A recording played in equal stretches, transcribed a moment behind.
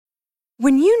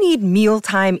When you need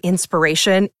mealtime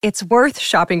inspiration, it's worth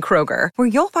shopping Kroger, where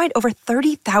you'll find over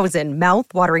 30,000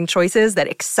 mouth-watering choices that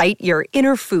excite your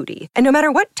inner foodie. And no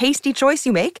matter what tasty choice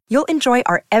you make, you'll enjoy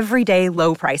our everyday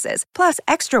low prices, plus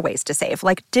extra ways to save,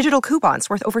 like digital coupons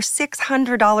worth over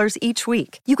 $600 each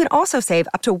week. You can also save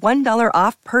up to $1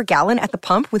 off per gallon at the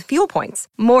pump with fuel points.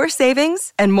 More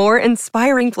savings and more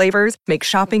inspiring flavors make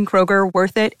shopping Kroger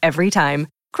worth it every time.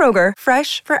 Kroger,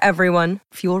 fresh for everyone.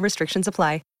 Fuel restrictions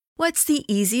apply. What's the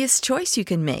easiest choice you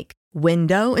can make?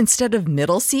 Window instead of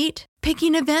middle seat?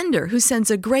 Picking a vendor who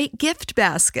sends a great gift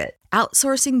basket?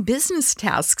 Outsourcing business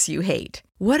tasks you hate?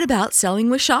 What about selling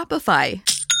with Shopify?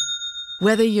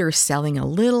 Whether you're selling a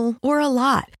little or a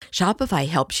lot, Shopify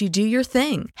helps you do your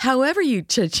thing, however you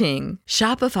cha-ching.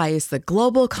 Shopify is the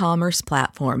global commerce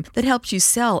platform that helps you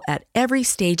sell at every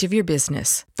stage of your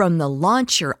business. From the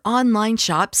launch your online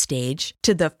shop stage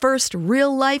to the first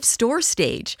real-life store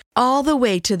stage, all the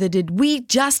way to the did we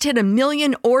just hit a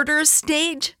million orders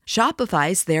stage.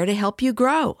 Shopify's there to help you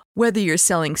grow. Whether you're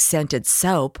selling scented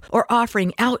soap or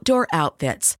offering outdoor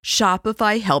outfits,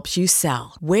 Shopify helps you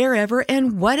sell. Wherever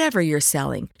and whatever you're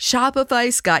selling,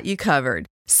 Shopify's got you covered.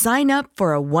 Sign up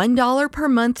for a $1 per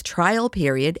month trial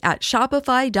period at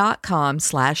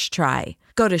shopify.com/try.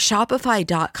 Go to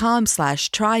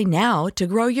shopify.com/try now to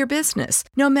grow your business,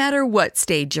 no matter what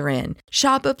stage you're in.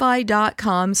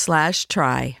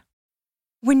 Shopify.com/try.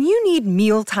 When you need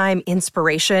mealtime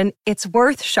inspiration, it's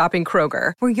worth shopping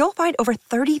Kroger, where you'll find over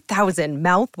 30,000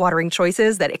 mouth-watering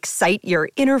choices that excite your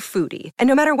inner foodie. And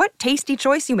no matter what tasty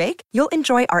choice you make, you'll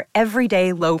enjoy our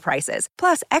everyday low prices,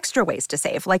 plus extra ways to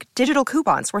save, like digital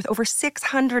coupons worth over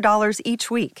 $600 each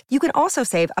week. You can also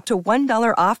save up to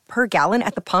 $1 off per gallon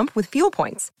at the pump with fuel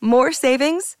points. More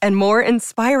savings and more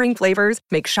inspiring flavors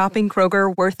make shopping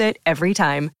Kroger worth it every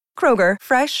time. Kroger,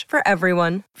 fresh for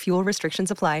everyone. Fuel restrictions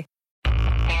apply.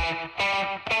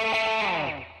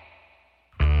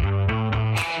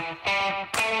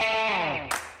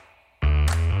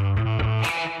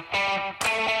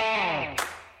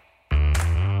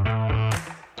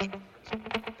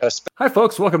 Hi,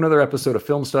 folks. Welcome to another episode of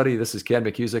Film Study. This is Ken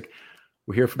McCusick.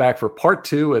 We're here back for part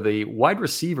two of the wide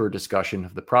receiver discussion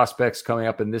of the prospects coming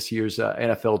up in this year's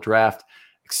NFL draft.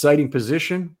 Exciting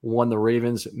position, one the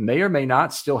Ravens may or may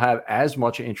not still have as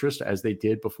much interest as they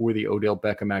did before the Odell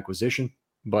Beckham acquisition.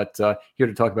 But here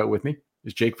to talk about with me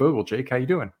is Jake Vogel. Jake, how you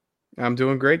doing? I'm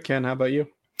doing great, Ken. How about you?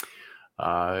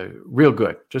 Real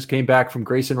good. Just came back from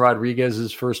Grayson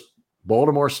Rodriguez's first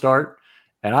Baltimore start.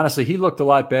 And honestly, he looked a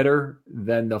lot better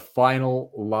than the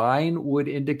final line would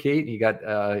indicate. He got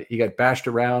bashed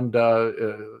around.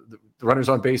 The runners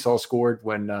on base all scored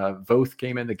when Voth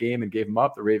came in the game and gave him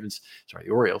up. The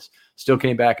Orioles still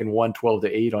came back and won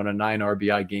 12-8 on a 9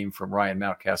 RBI game from Ryan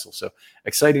Mountcastle. So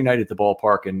exciting night at the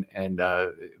ballpark, and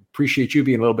appreciate you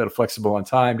being a little bit flexible on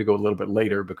time to go a little bit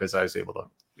later because I was able to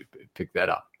pick that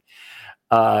up.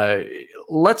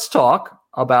 Let's talk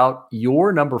about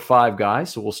your number 5 guy.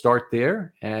 So we'll start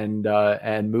there and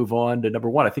move on to number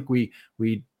 1. I think we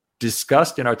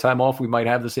discussed in our time off we might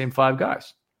have the same 5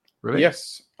 guys. Right?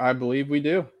 Yes, I believe we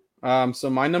do. So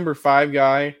my number 5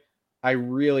 guy, I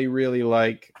really, really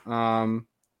like.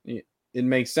 It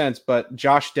makes sense, but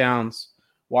Josh Downs,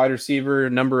 wide receiver,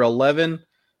 number 11,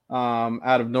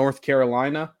 out of North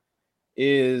Carolina,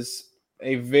 is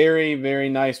a very, very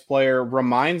nice player.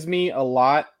 Reminds me a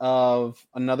lot of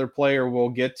another player we'll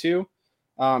get to.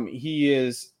 He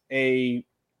is a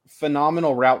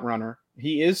phenomenal route runner.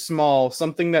 He is small,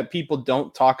 something that people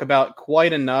don't talk about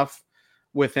quite enough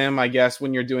with him, I guess,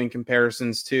 when you're doing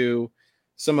comparisons to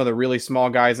some of the really small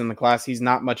guys in the class. He's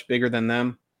not much bigger than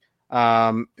them.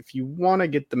 If you want to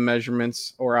get the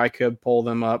measurements, or I could pull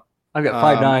them up. I've got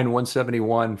 5'9",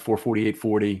 171, 448,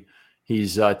 40.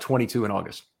 He's 22 in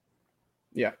August.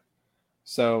 Yeah.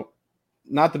 So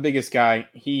not the biggest guy.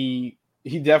 He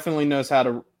definitely knows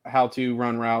how to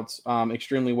run routes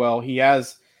extremely well. He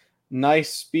has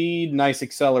nice speed, nice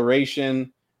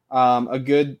acceleration, a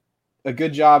good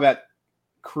job at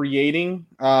creating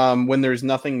when there's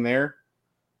nothing there.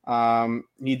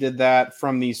 He did that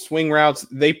from these swing routes.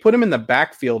 They put him in the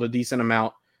backfield a decent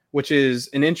amount, which is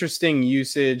an interesting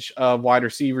usage of wide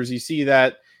receivers. You see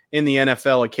that in the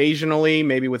NFL occasionally,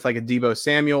 maybe with like a Deebo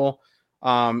Samuel.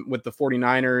 With the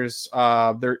 49ers,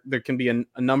 there can be a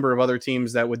number of other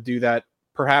teams that would do that.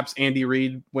 Perhaps Andy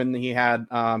Reid when he had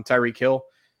Tyreek Hill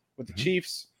with the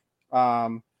Chiefs.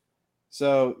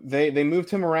 So they moved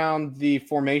him around the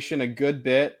formation a good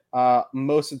bit.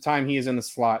 Most of the time he is in the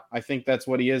slot. I think that's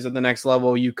what he is at the next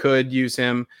level. You could use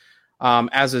him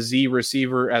as a Z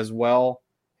receiver as well.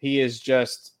 He is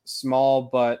just small,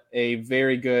 but a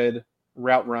very good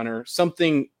route runner.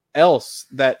 Something else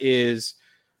that is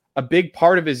a big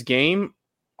part of his game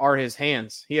are his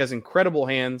hands. He has incredible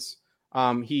hands.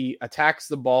 He attacks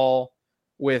the ball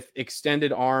with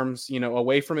extended arms,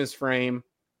 away from his frame,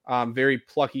 very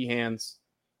plucky hands.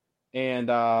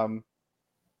 And I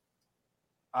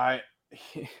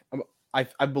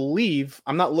believe,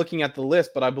 I'm not looking at the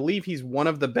list, but I believe he's one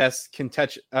of the best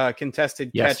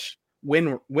contested catch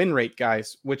win rate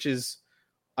guys, which is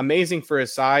amazing for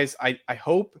his size. I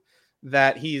hope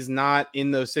that he's not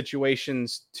in those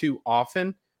situations too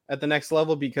often at the next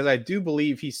level, because I do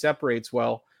believe he separates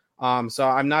well. So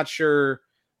I'm not sure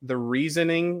the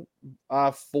reasoning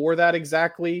for that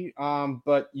exactly,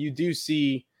 but you do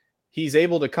see he's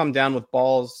able to come down with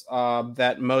balls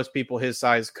that most people his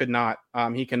size could not.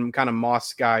 He can kind of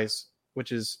moss guys,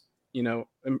 which is,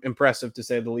 impressive to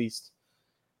say the least.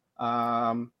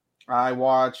 I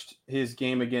watched his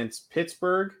game against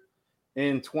Pittsburgh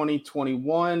in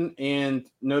 2021 and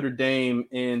Notre Dame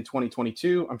in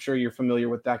 2022. I'm sure you're familiar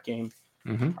with that game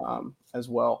as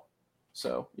well.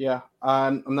 So, yeah,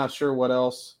 I'm not sure what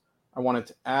else I wanted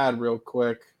to add real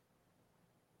quick.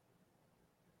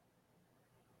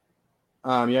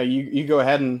 You go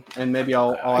ahead and maybe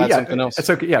I'll add something else. That's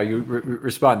okay. Yeah, you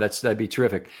respond. That'd be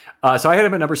terrific. So I had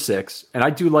him at number 6, and I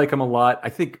do like him a lot. I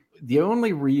think the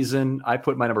only reason I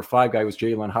put my number 5 guy was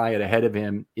Jalen Hyatt ahead of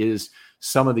him is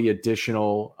some of the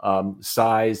additional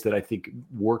size that I think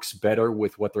works better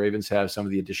with what the Ravens have, some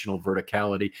of the additional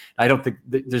verticality. I don't think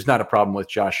there's not a problem with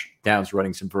Josh Downs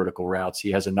running some vertical routes. He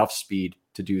has enough speed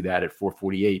to do that at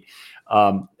 4.48.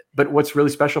 But what's really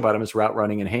special about him is route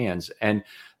running and hands. And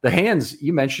the hands,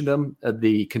 you mentioned them,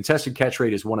 the contested catch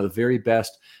rate is one of the very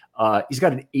best. He's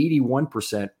got an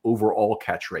 81% overall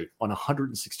catch rate on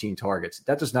 116 targets.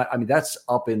 That does not, that's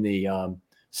up in the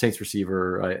Saints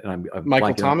receiver,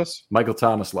 Michael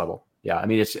Thomas level. Yeah,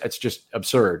 it's just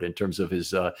absurd in terms of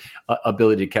his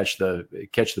ability to catch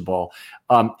the ball.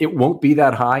 It won't be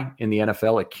that high in the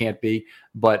NFL. It can't be,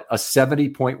 but a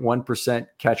 70.1%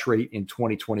 catch rate in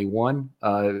 2021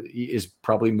 is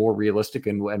probably more realistic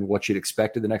and what you'd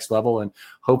expect at the next level, and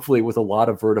hopefully with a lot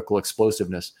of vertical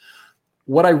explosiveness.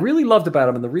 What I really loved about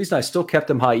him, and the reason I still kept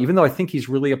him high, even though I think he's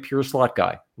really a pure slot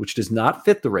guy, which does not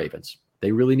fit the Ravens.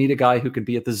 They really need a guy who can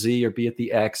be at the Z or be at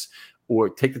the X or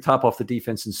take the top off the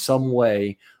defense in some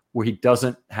way where he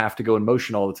doesn't have to go in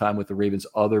motion all the time with the Ravens'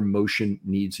 other motion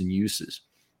needs and uses.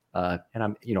 And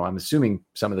I'm assuming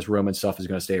some of this Roman stuff is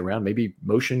going to stay around. Maybe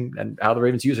motion and how the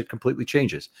Ravens use it completely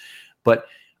changes. But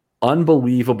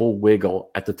unbelievable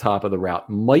wiggle at the top of the route.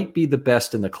 Might be the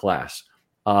best in the class.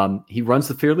 He runs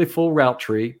the fairly full route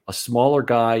tree, a smaller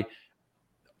guy.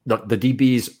 The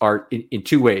DBs are in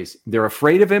two ways. They're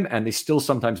afraid of him, and they still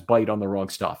sometimes bite on the wrong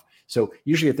stuff. So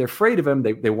usually if they're afraid of him,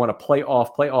 they want to play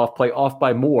off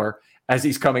by more as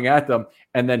he's coming at them.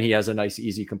 And then he has a nice,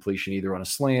 easy completion, either on a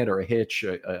slant or a hitch,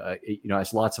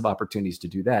 has lots of opportunities to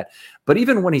do that. But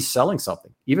even when he's selling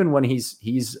something, even when he's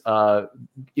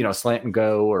slant and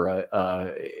go or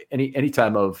any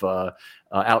time of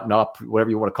out and up, whatever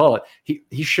you want to call it,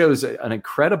 he shows an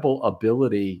incredible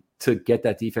ability to get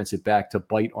that defensive back to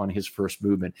bite on his first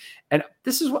movement. And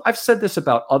this is what I've said this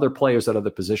about other players at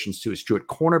other positions too. It's true at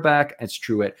cornerback. It's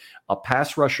true at a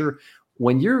pass rusher.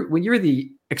 When you're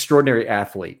the extraordinary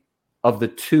athlete of the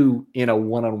two in a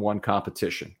one-on-one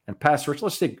competition and pass rush,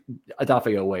 let's take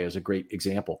Odafe Owe as a great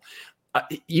example.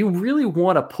 You really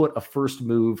want to put a first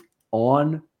move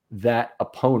on that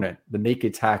opponent, the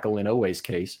naked tackle in Owe's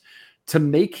case, to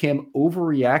make him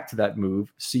overreact to that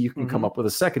move so you can come up with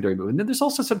a secondary move. And then there's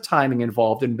also some timing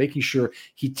involved in making sure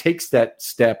he takes that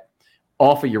step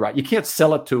off of your route. You can't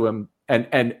sell it to him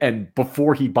and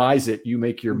before he buys it, you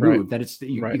make your move. Then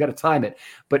you got to time it.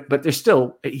 But there's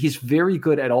still, he's very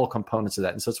good at all components of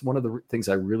that. And so it's one of the things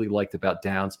I really liked about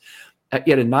Downs.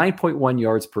 He had a 9.1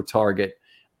 yards per target.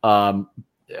 That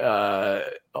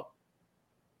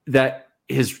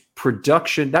his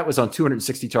production, that was on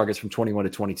 260 targets from 21 to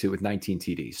 22 with 19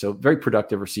 TDs. So very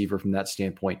productive receiver from that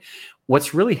standpoint.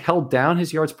 What's really held down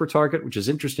his yards per target, which is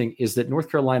interesting, is that North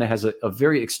Carolina has a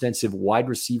very extensive wide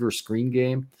receiver screen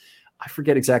game. I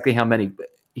forget exactly how many.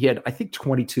 He had, I think,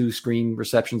 22 screen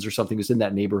receptions or something. It was in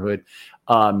that neighborhood.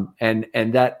 And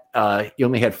that he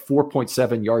only had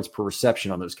 4.7 yards per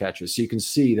reception on those catches. So you can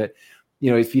see that,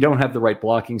 if you don't have the right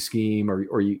blocking scheme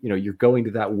or you're going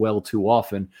to that well too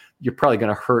often, you're probably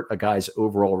going to hurt a guy's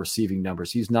overall receiving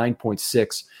numbers. He's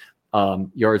 9.6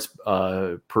 yards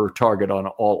per target on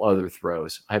all other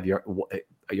throws. I have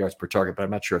yards per target, but I'm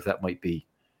not sure if that might be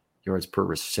yards per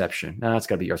reception. No, it's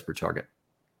got to be yards per target.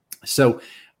 So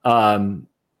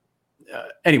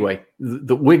anyway,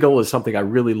 the wiggle is something I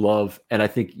really love, and I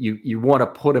think you want to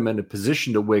put him in a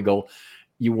position to wiggle.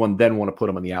 You then want to put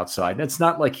him on the outside. And it's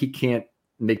not like he can't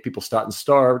make people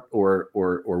start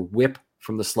or whip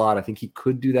from the slot. I think he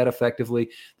could do that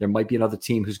effectively. There might be another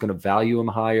team who's going to value him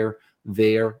higher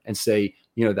there and say,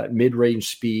 that mid-range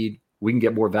speed, we can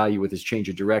get more value with his change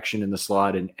of direction in the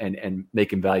slot and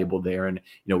make him valuable there. And,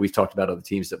 we've talked about other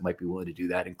teams that might be willing to do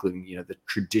that, including, the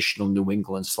traditional New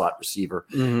England slot receiver.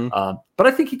 Mm-hmm. But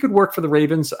I think he could work for the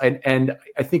Ravens. And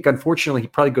I think, unfortunately, he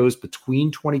probably goes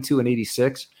between 22 and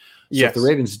 86. So if the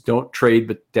Ravens don't trade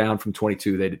but down from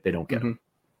 22, they don't get him.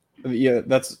 Yeah,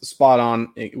 that's spot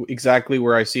on. Exactly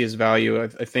where I see his value.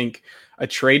 I think a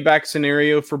trade back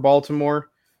scenario for Baltimore,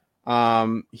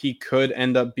 he could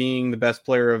end up being the best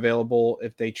player available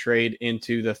if they trade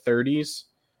into the 30s.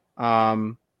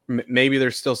 Maybe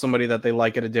there's still somebody that they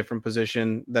like at a different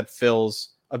position that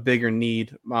fills a bigger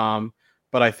need. But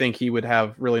I think he would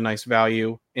have really nice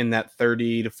value in that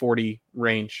 30 to 40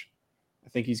 range. I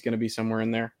think he's going to be somewhere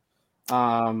in there.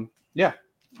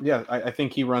 Yeah, I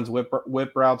think he runs whip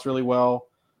routes really well.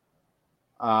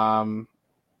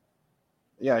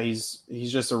 He's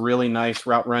just a really nice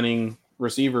route running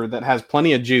receiver that has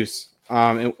plenty of juice.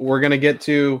 And we're going to get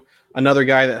to another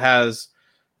guy that has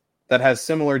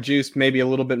similar juice, maybe a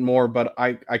little bit more, but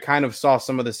I kind of saw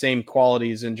some of the same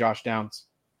qualities in Josh Downs.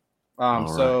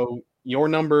 So your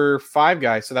number 5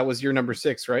 guy, so that was your number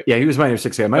 6, right? Yeah, he was my number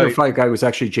 6 guy. My number 5 guy was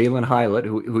actually Jalen Hylett,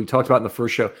 who we talked about in the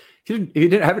first show. If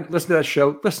you haven't listened to that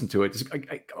show, listen to it.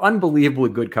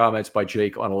 Unbelievably good comments by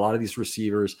Jake on a lot of these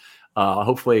receivers.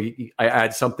 Hopefully I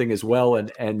add something as well.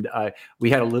 And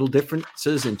we had a little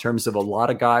differences in terms of a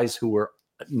lot of guys who were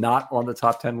not on the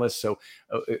top 10 list. So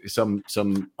some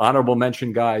honorable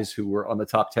mention guys who were on the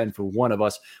top 10 for one of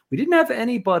us. We didn't have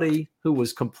anybody who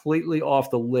was completely off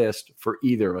the list for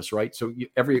either of us, right? So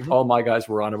all my guys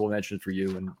were honorable mentions for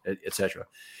you, and et cetera.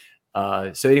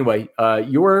 So anyway,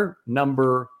 your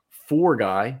number 4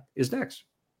 guy is next.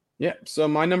 Yeah. So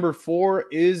my number 4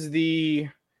 is the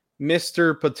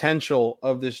Mr. Potential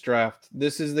of this draft.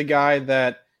 This is the guy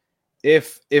that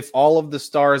if all of the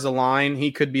stars align,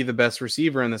 he could be the best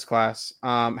receiver in this class.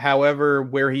 However,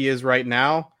 where he is right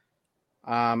now,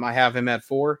 I have him at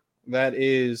 4. That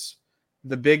is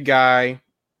the big guy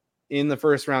in the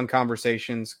first round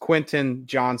conversations, Quentin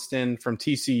Johnston from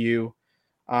TCU.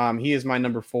 He is my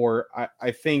number 4.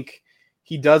 I think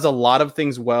he does a lot of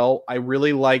things well. I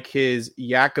really like his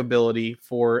yak ability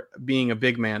for being a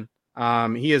big man.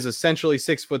 He is essentially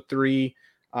 6'3".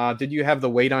 Did you have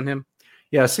the weight on him?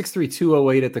 Yeah, 6'3",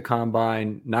 208 at the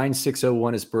combine,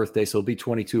 9.601 his birthday, so he'll be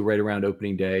 22 right around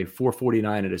opening day,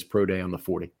 449 at his pro day on the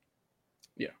 40.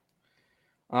 Yeah.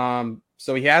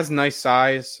 So he has nice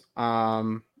size,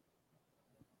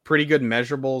 pretty good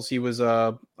measurables. He was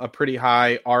a pretty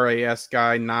high RAS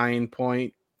guy,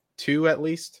 9.2 at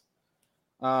least.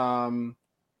 I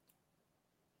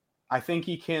think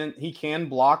he can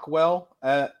block well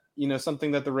at,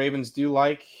 something that the Ravens do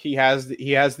like. He has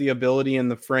the ability in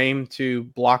the frame to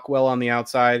block well on the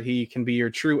outside. He can be your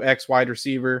true X wide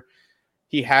receiver.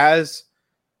 He has,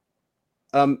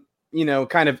 kind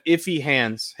of iffy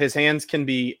hands. His hands can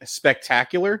be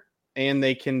spectacular and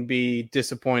they can be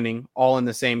disappointing all in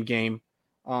the same game.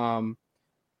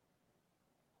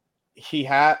 He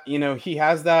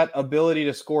has that ability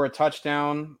to score a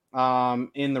touchdown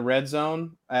in the red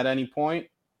zone at any point.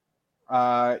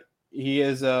 He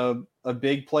is a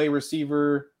big play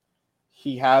receiver.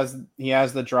 He has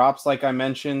the drops, like I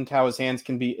mentioned, how his hands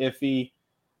can be iffy.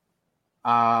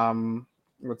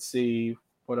 Let's see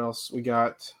what else we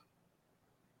got.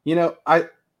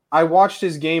 I watched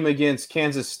his game against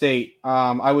Kansas State.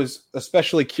 I was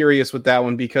especially curious with that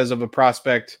one because of a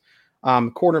prospect,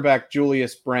 cornerback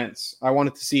Julius Brents. I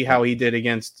wanted to see how he did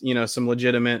against, some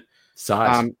legitimate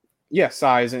size.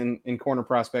 Size and corner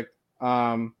prospect.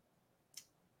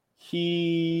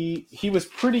 He was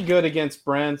pretty good against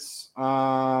Brents.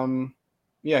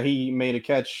 He made a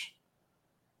catch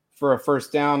for a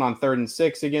first down on 3rd and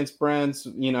 6 against Brents.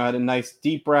 Had a nice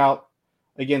deep route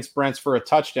against Brents for a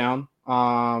touchdown.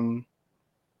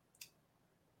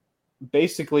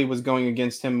 Basically was going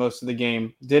against him most of the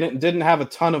game. Didn't have a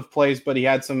ton of plays, but he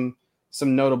had some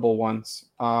notable ones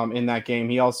in that game.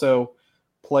 He also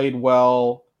played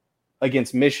well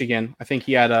against Michigan. I think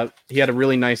he had a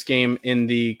really nice game in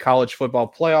the college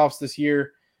football playoffs this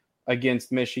year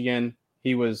against Michigan.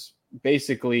 He was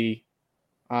basically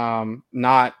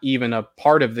not even a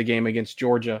part of the game against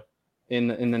Georgia in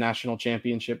the national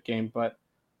championship game, but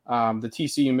the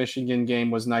TCU Michigan game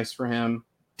was nice for him.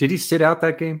 Did he sit out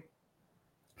that game?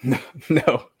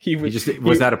 No, he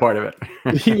was not a part of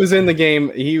it. He was in the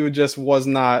game. He just was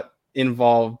not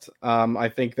involved. I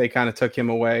think they kind of took him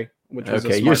away, which was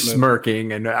okay. You're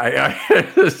smirking, and I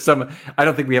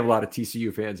don't think we have a lot of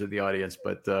TCU fans in the audience,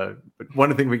 but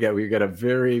one thing we got a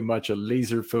very much a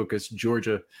laser focused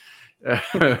Georgia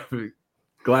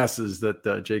glasses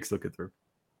that Jake's looking through.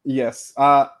 Yes,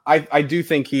 I do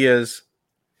think he is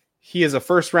a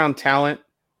first round talent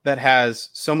that has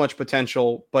so much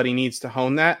potential, but he needs to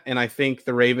hone that. And I think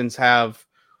the Ravens have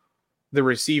the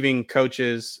receiving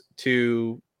coaches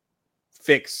to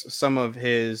fix some of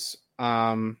his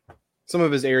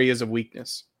areas of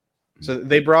weakness. So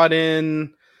they brought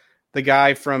in the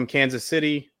guy from Kansas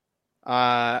City.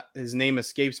 His name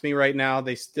escapes me right now.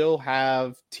 They still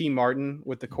have T. Martin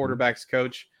with the quarterbacks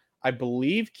coach. I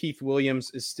believe Keith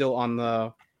Williams is still on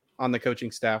the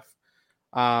coaching staff.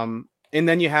 And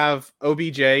then you have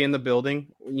OBJ in the building.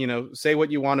 Say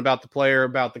what you want about the player,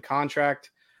 about the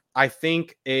contract. I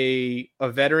think a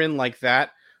veteran like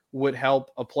that would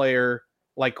help a player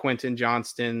like Quentin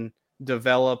Johnston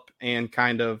develop and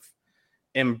kind of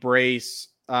embrace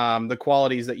the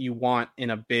qualities that you want in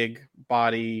a big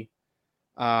body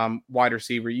wide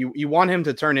receiver. You want him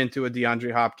to turn into a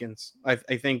DeAndre Hopkins. I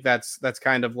think that's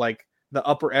kind of like the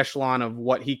upper echelon of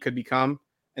what he could become.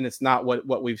 And it's not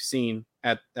what we've seen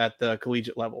at the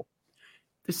collegiate level.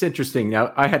 It's interesting.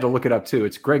 Now, I had to look it up too.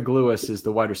 It's Greg Lewis is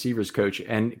the wide receivers coach,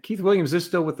 and Keith Williams is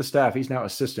still with the staff. He's now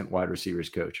assistant wide receivers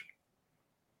coach.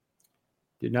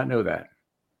 Did not know that.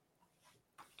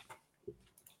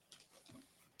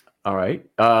 All right.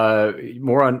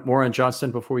 More on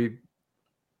Johnston before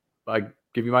I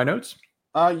give you my notes.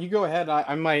 You go ahead.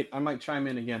 I might chime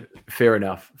in again. Fair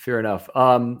enough.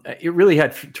 It really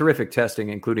had terrific testing,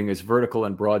 including his vertical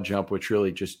and broad jump, which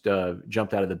really just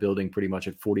jumped out of the building pretty much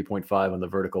at 40.5 on the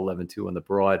vertical, 11.2 on the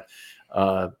broad.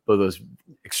 Both those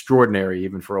extraordinary,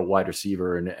 even for a wide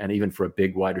receiver and even for a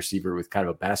big wide receiver with kind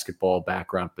of a basketball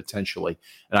background potentially.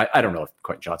 And I don't know if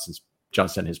Quentin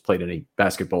Johnston has played any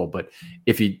basketball, but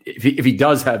if he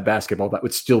does have basketball, that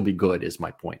would still be good, is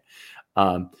my point.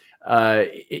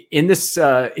 In this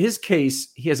his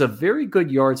case, he has a very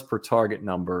good yards per target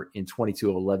number in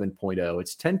 22 of 11.0.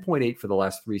 It's 10.8 for the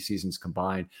last 3 seasons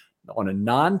combined on a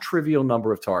non-trivial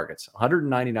number of targets,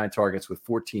 199 targets with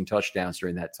 14 touchdowns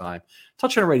during that time.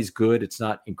 Touchdown rate is good. It's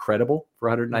not incredible for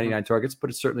 199 targets,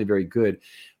 but it's certainly very good.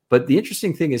 But the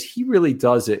interesting thing is he really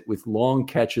does it with long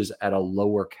catches at a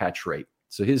lower catch rate.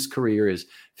 So his career is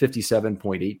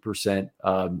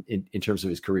 57.8% in terms of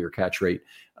his career catch rate,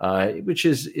 which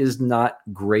is not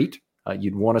great.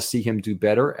 You'd want to see him do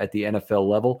better at the NFL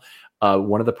level.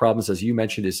 One of the problems, as you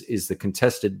mentioned, is the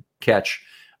contested catch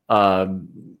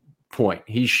point.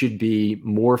 He should be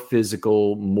more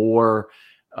physical, more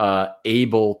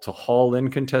able to haul in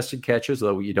contested catches,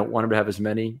 though you don't want him to have as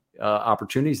many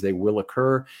opportunities. They will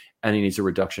occur, and he needs a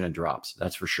reduction in drops.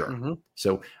 That's for sure. Mm-hmm.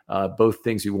 So both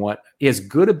things you want. He has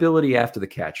good ability after the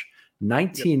catch.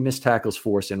 19 missed tackles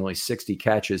forced and only 60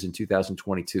 catches in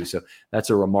 2022. So that's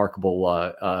a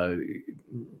remarkable,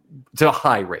 it's a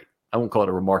high rate. I won't call it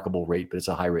a remarkable rate, but it's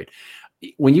a high rate.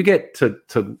 When you get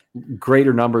to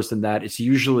greater numbers than that, it's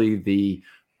usually the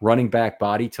running back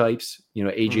body types,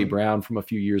 AJ Brown from a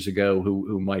few years ago,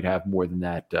 who might have more than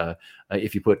that.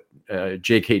 If you put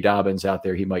J.K. Dobbins out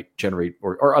there, he might generate,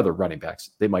 or other running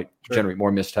backs, they might generate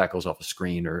more missed tackles off a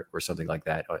screen or something like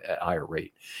that at a higher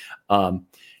rate.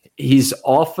 He's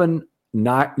often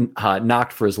not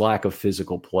knocked for his lack of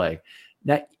physical play.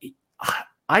 Now,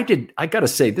 I got to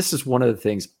say, this is one of the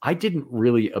things I didn't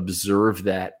really observe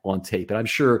that on tape. And I'm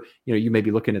sure, you may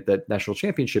be looking at that national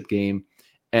championship game,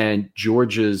 and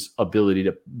Georgia's ability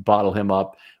to bottle him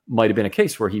up might have been a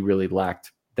case where he really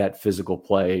lacked that physical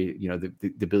play,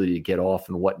 the ability to get off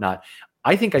and whatnot.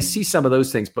 I think I see some of those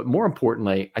things, but more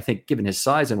importantly, I think given his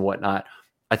size and whatnot,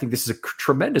 I think this is a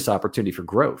tremendous opportunity for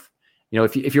growth.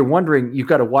 If you're wondering, you've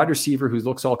got a wide receiver who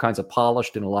looks all kinds of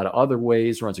polished in a lot of other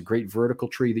ways, runs a great vertical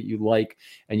tree that you like,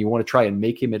 and you want to try and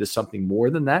make him into something more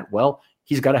than that. Well,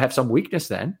 he's got to have some weakness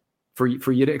then for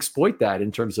you to exploit that in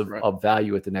terms of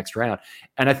value at the next round.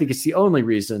 And I think it's the only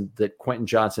reason that Quentin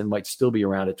Johnston might still be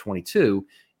around at 22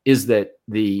 is that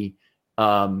there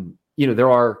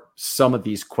are some of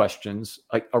these questions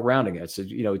around it. So,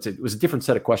 it was a different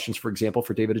set of questions, for example,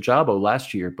 for David Ojabo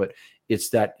last year, but it's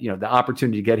that, the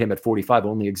opportunity to get him at 45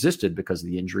 only existed because of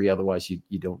the injury. Otherwise you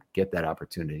don't get that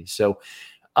opportunity. So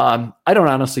I don't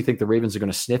honestly think the Ravens are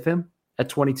going to sniff him at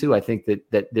 22. I think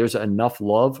that there's enough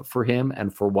love for him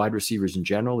and for wide receivers in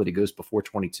general that he goes before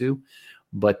 22.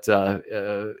 But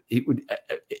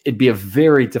it'd be a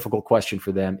very difficult question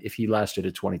for them if he lasted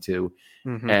at 22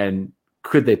 and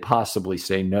could they possibly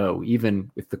say no,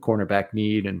 even with the cornerback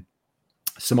need and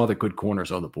some other good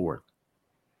corners on the board?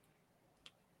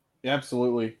 Yeah,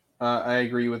 absolutely. I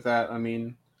agree with that. I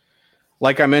mean,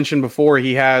 like I mentioned before,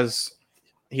 he has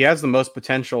the most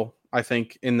potential, I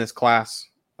think, in this class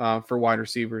for wide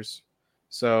receivers.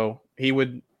 So he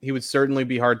would certainly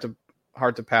be hard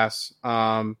to pass.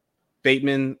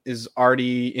 Bateman is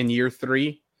already in year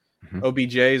 3. Mm-hmm.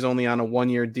 OBJ is only on a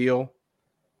 1-year deal.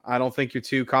 I don't think you're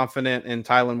too confident in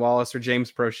Tylan Wallace or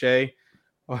James Prochet,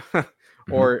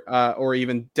 or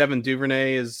even Devin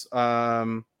Duvernay is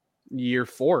year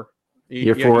 4.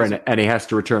 Year 4, and he has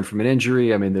to return from an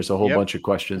injury. I mean, there's a whole bunch of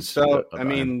questions. So, I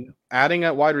mean, adding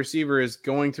at wide receiver is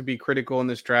going to be critical in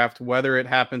this draft, whether it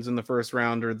happens in the first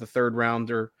round or the third round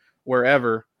or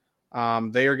wherever.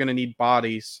 They are going to need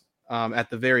bodies at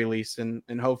the very least, and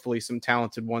hopefully some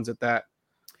talented ones at that.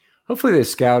 Hopefully they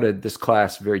scouted this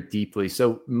class very deeply.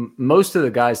 So most of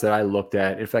the guys that I looked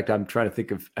at, in fact, I'm trying to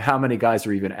think of how many guys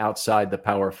are even outside the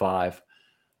Power 5.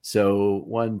 So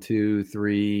 1, 2,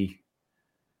 3,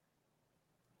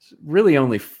 really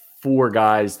only 4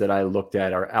 guys that I looked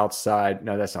at are outside.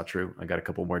 No, that's not true. I got a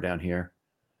couple more down here.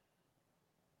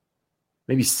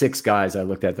 Maybe 6 guys I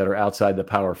looked at that are outside the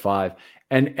Power 5.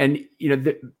 And you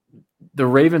know, the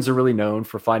Ravens are really known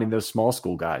for finding those small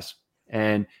school guys.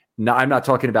 And no, I'm not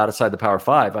talking about outside the Power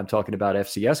 5. I'm talking about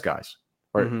FCS guys,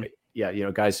 or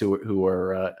guys who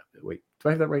are. Wait, do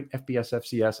I have that right? FBS,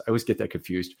 FCS. I always get that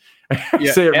confused.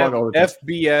 Yeah, say it wrong all the time.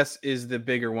 FBS is the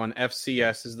bigger one.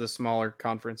 FCS is the smaller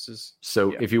conferences.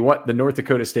 So if you want the North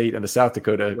Dakota State and the South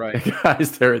Dakota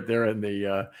guys, they're in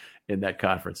the in that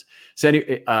conference. So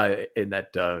anyway, in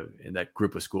that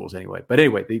group of schools anyway. But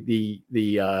anyway, the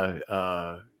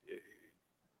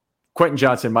Quentin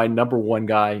Johnson, my number 1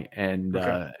 guy, and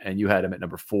you had him at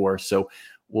number 4. So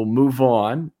we'll move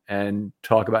on and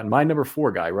talk about my number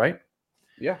 4 guy, right?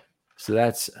 Yeah. So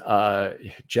that's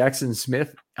Jackson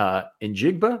Smith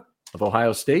Njigba of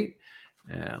Ohio State.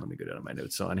 And let me go down to my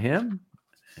notes on him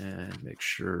and make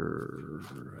sure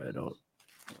I don't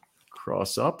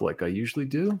cross up like I usually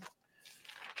do.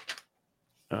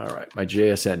 All right, my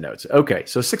JSN notes. Okay,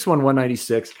 so 6'1",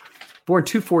 196. Born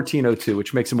 2/14/02,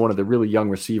 which makes him one of the really young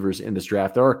receivers in this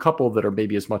draft. There are a couple that are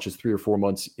maybe as much as 3 or 4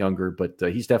 months younger, but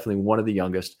he's definitely one of the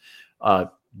youngest.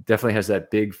 Definitely has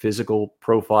that big physical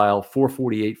profile,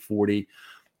 4.48 40.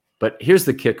 But here's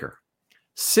the kicker.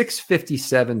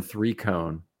 6.57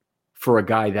 3-cone for a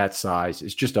guy that size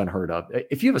is just unheard of.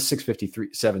 If you have a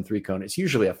 6.57 3-cone, it's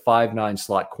usually a 5'9"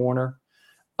 slot corner.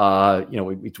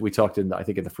 We talked I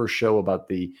think in the first show about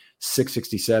the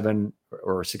 667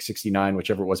 or 669,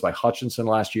 whichever it was, by Hutchinson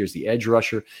last year as the edge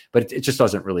rusher, but it just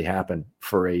doesn't really happen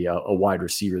for a wide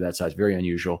receiver that size. Very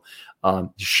unusual.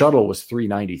 Shuttle was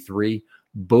 393.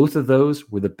 Both of those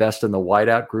were the best in the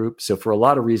wideout group. So for a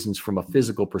lot of reasons, from a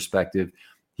physical perspective,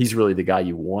 he's really the guy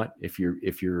you want if you're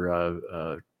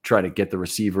trying to get the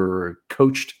receiver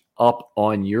coached up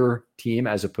on your team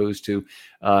as opposed to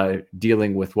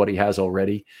dealing with what he has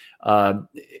already.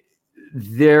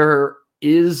 There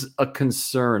is a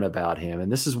concern about him,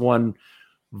 and this is one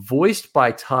voiced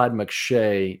by Todd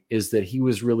McShay, is that he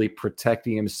was really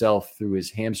protecting himself through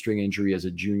his hamstring injury in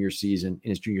his junior season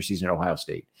at Ohio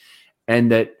State.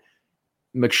 And that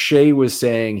McShay was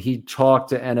saying he talked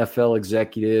to NFL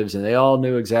executives and they all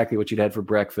knew exactly what you'd had for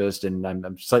breakfast. And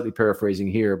I'm slightly paraphrasing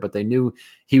here, but they knew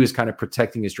he was kind of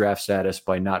protecting his draft status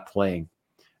by not playing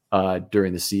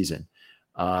during the season.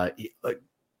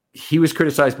 He was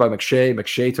criticized by McShay.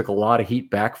 McShay took a lot of heat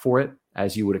back for it,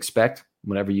 as you would expect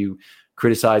whenever you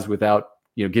criticize without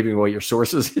giving away your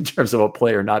sources in terms of a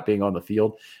player not being on the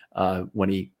field when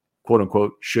he, quote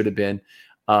unquote, should have been.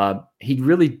 He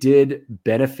really did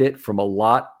benefit from a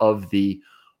lot of the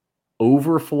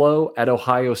overflow at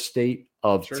Ohio State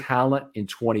of talent in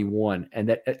 21. And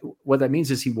that what that means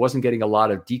is he wasn't getting a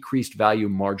lot of decreased value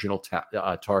marginal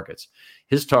targets.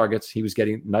 His targets, he was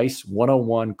getting nice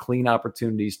one-on-one clean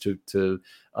opportunities to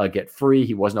get free.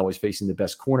 He wasn't always facing the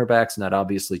best cornerbacks, and that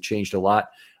obviously changed a lot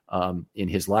in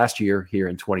his last year here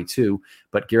in 22.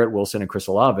 But Garrett Wilson and Chris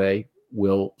Olave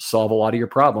will solve a lot of your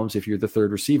problems if you're the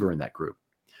third receiver in that group.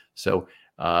 So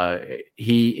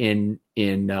he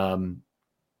in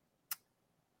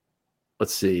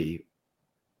let's see, it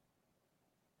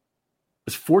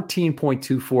was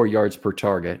 14.24 yards per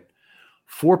target,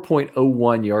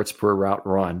 4.01 yards per route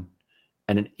run,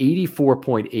 and an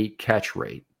 84.8 catch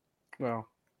rate. Wow.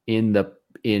 In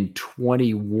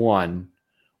 21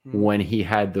 when he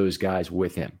had those guys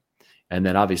with him. And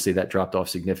then obviously that dropped off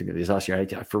significantly this last year.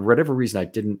 For whatever reason, I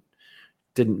didn't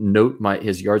note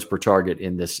his yards per target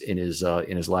in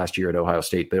his last year at Ohio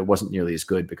State, but it wasn't nearly as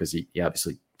good because he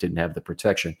obviously didn't have the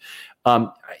protection.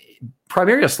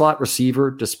 Primarily a slot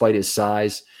receiver, despite his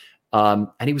size. And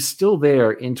he was still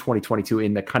there in 2022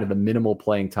 in the kind of the minimal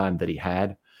playing time that he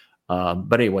had.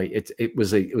 But anyway, it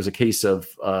was a case of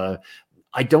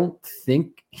I don't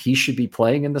think he should be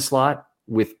playing in the slot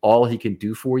with all he can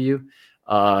do for you.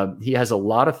 He has a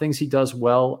lot of things he does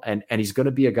well, and he's going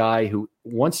to be a guy who,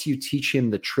 once you teach him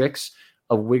the tricks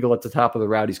of wiggle at the top of the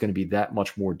route, he's going to be that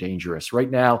much more dangerous. Right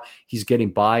now, he's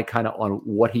getting by kind of on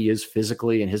what he is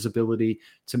physically and his ability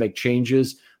to make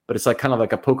changes, but it's like kind of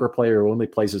like a poker player who only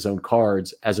plays his own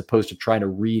cards as opposed to trying to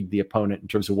read the opponent in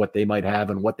terms of what they might have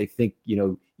and what they think,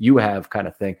 you have kind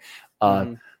of thing.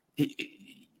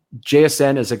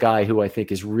 JSN is a guy who I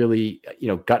think is really,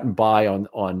 gotten by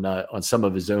on some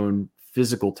of his own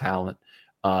physical talent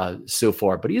so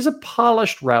far, but he's a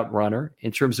polished route runner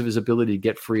in terms of his ability to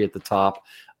get free at the top.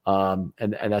 And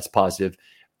that's positive.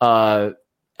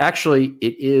 Actually,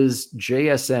 it is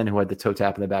JSN who had the toe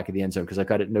tap in the back of the end zone, because I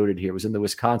got it noted here. It was in the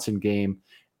Wisconsin game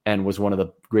and was one of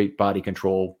the great body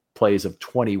control plays of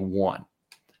 21.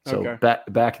 So Okay.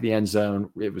 back of the end zone,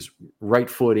 it was right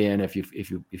foot in. If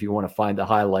you want to find the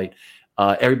highlight,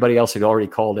 everybody else had already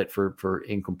called it for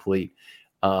incomplete.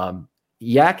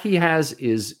 Yak he has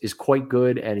is quite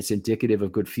good, and it's indicative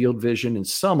of good field vision and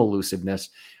some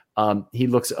elusiveness. He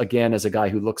looks, again, as a guy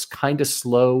who looks kind of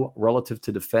slow relative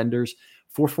to defenders.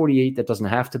 448, that doesn't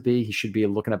have to be. He should be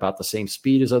looking about the same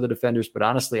speed as other defenders, but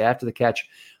honestly, after the catch,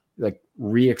 like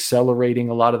re-accelerating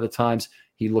a lot of the times,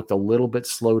 he looked a little bit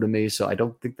slow to me. So I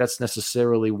don't think that's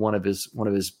necessarily one of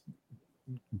his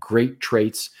great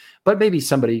traits, but maybe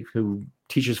somebody who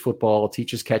teaches football,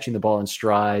 teaches catching the ball in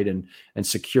stride and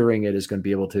securing it is going to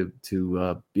be able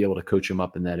to coach him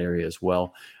up in that area as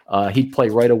well. He'd play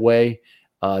right away.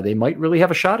 They might really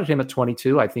have a shot at him at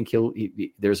 22. I think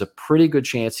there's a pretty good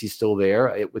chance he's still there.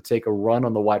 It would take a run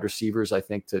on the wide receivers, I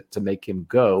think, to make him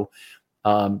go.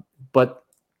 But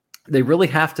they really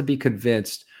have to be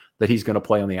convinced that he's going to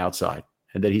play on the outside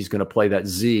and that he's going to play that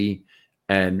Z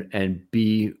and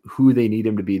be who they need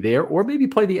him to be there, or maybe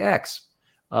play the X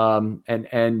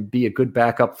and be a good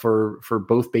backup for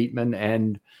both Bateman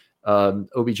and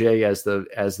OBJ as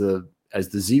the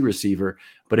Z receiver.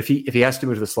 But if he has to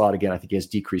move to the slot again, I think he has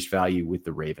decreased value with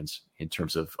the Ravens in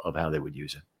terms of how they would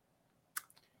use it.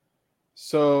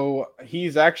 So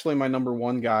he's actually my number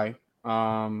one guy.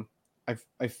 I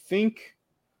think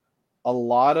a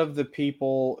lot of the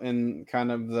people in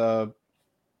kind of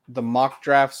the mock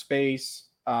draft space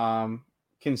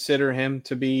consider him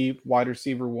to be wide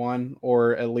receiver one,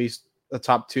 or at least a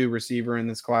top two receiver in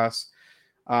this class.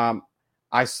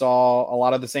 I saw a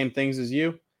lot of the same things as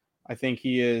you. I think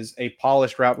he is a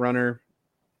polished route runner,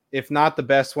 if not the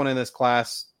best one in this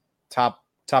class, top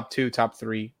two, top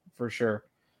three for sure.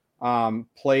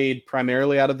 Played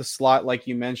primarily out of the slot, like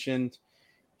you mentioned.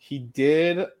 He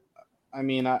did. I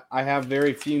mean, I have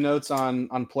very few notes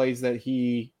on plays that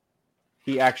he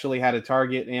actually had a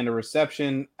target and a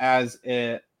reception as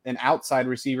an outside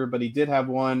receiver, but he did have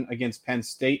one against Penn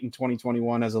State in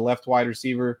 2021 as a left wide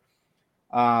receiver.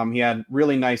 He had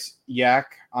really nice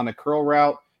yak on a curl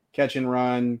route, catch and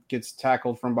run, gets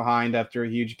tackled from behind after a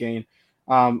huge gain.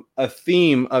 A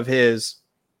theme of his,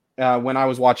 when I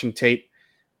was watching tape,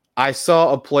 I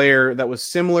saw a player that was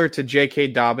similar to J.K.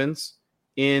 Dobbins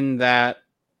in that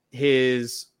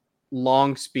his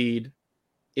long speed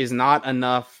is not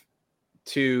enough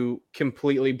to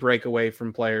completely break away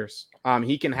from players.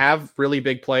 He can have really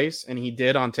big plays, and he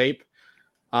did on tape,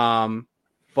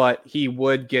 but he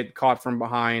would get caught from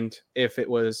behind if it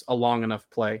was a long enough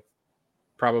play.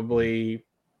 Probably,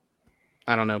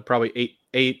 I don't know, probably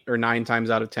eight or 9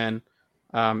 times out of 10.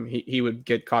 He would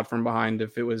get caught from behind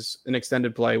if it was an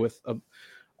extended play with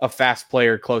a fast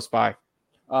player close by.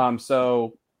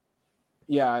 So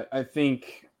yeah, I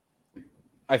think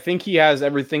he has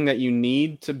everything that you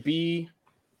need to be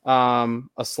a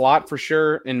slot for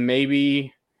sure. And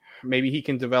maybe he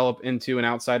can develop into an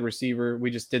outside receiver.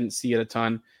 We just didn't see it a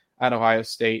ton at Ohio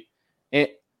State. And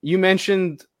you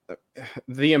mentioned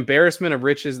the embarrassment of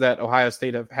riches that Ohio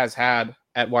State has had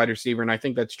at wide receiver. And I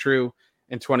think that's true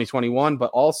in 2021, but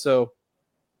also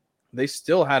they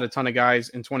still had a ton of guys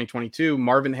in 2022.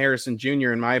 Marvin Harrison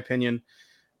Jr., in my opinion,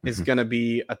 is going to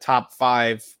be a top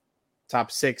 5,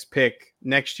 top 6 pick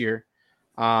next year,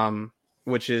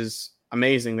 which is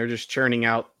amazing. They're just churning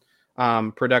out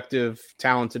productive,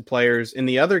 talented players. And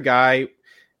the other guy,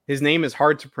 his name is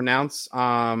hard to pronounce.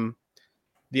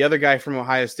 The other guy from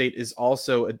Ohio State is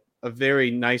also a very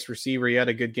nice receiver. He had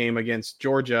a good game against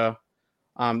Georgia.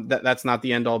 That's not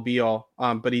the end all be all,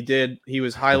 but he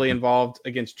was highly involved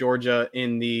against Georgia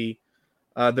in the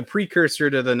precursor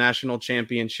to the national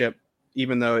championship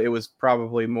even though it was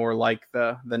probably more like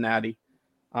the Natty.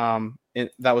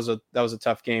 That was a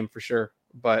tough game for sure.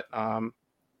 But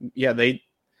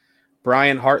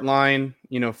Brian Hartline,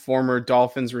 former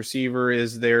Dolphins receiver,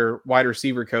 is their wide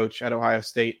receiver coach at Ohio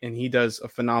State, and he does a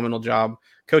phenomenal job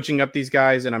coaching up these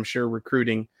guys, and I'm sure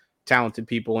recruiting talented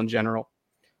people in general.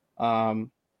 I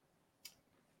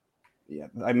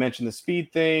mentioned the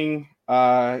speed thing.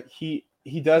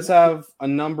 He does have a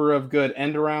number of good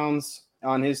end arounds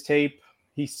on his tape.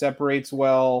 He separates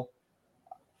well.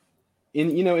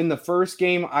 In the first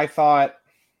game, I thought,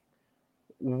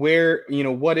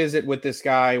 what is it with this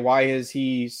guy? Why is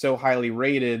he so highly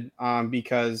rated?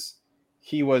 Because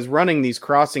he was running these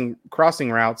crossing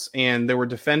routes, and there were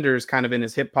defenders kind of in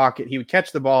his hip pocket. He would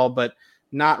catch the ball, but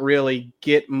not really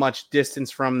get much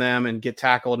distance from them and get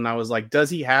tackled. And I was like, does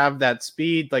he have that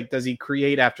speed? Like, does he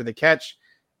create after the catch?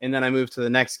 And then I moved to the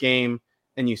next game,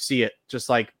 and you see it, just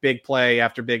like big play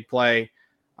after big play.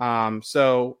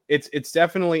 So it's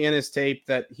definitely in his tape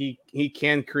that he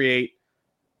can create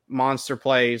monster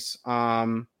plays.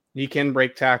 He can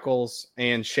break tackles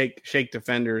and shake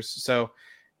defenders. So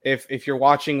if you're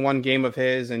watching one game of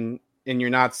his and you're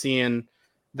not seeing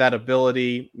that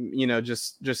ability,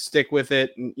 just stick with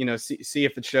it and, see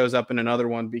if it shows up in another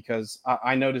one, because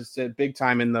I noticed it big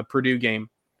time in the Purdue game.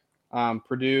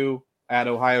 Purdue at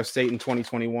Ohio State in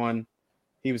 2021.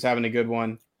 He was having a good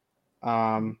one.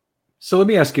 So let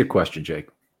me ask you a question, Jake.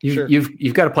 Sure.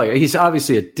 You've got a player. He's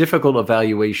obviously a difficult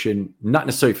evaluation, not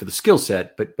necessarily for the skill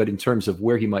set, but in terms of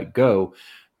where he might go,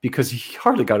 because he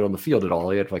hardly got on the field at all.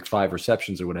 He had like 5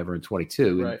 receptions or whatever in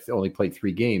 22, right, and only played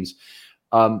 3 games.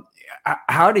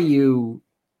 How do you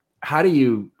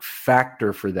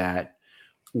factor for that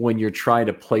when you're trying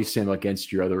to place him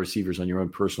against your other receivers on your own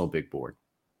personal big board?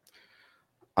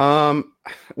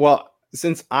 Well,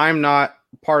 since I'm not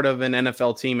part of an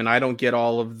NFL team and I don't get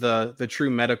all of the true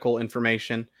medical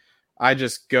information, I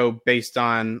just go based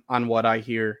on what I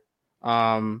hear.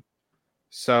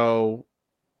 So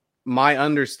my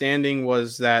understanding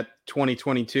was that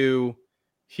 2022,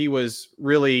 he was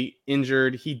really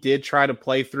injured. He did try to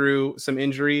play through some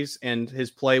injuries, and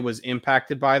his play was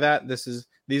impacted by that.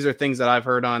 These are things that I've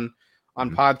heard on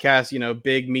podcasts,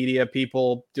 big media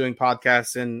people doing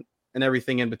podcasts and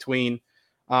everything in between.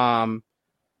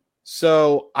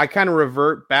 So I kind of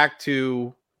revert back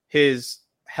to his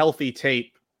healthy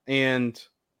tape and,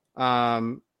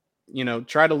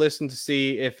 try to listen to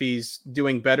see if he's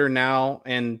doing better now,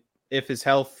 and if his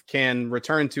health can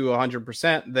return to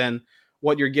 100%, then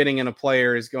what you're getting in a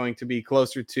player is going to be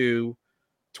closer to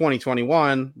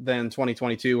 2021 than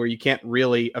 2022, where you can't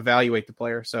really evaluate the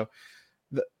player. So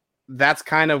that's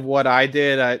kind of what I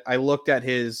did. I looked at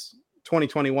his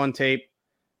 2021 tape,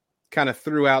 kind of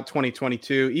threw out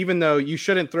 2022, even though you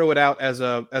shouldn't throw it out as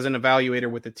an evaluator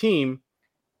with the team.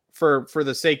 For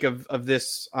the sake of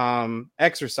this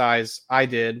exercise, I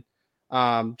did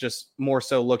just more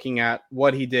so looking at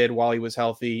what he did while he was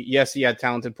healthy. Yes, he had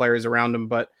talented players around him,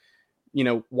 but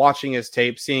watching his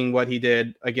tape, seeing what he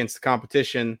did against the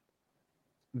competition,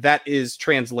 that is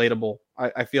translatable.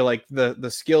 I feel like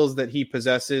the skills that he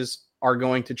possesses are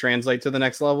going to translate to the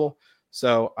next level.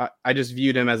 So I just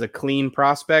viewed him as a clean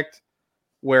prospect,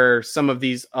 where some of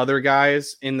these other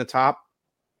guys in the top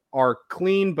are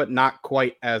clean, but not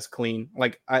quite as clean.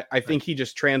 Like I think he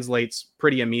just translates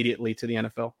pretty immediately to the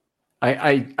NFL.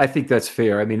 I think that's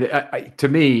fair. I mean, to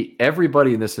me,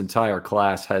 everybody in this entire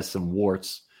class has some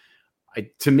warts.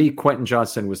 To me, Quentin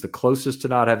Johnston was the closest to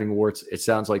not having warts. It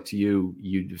sounds like to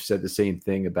you've said the same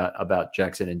thing about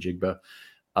Jackson and Jigba.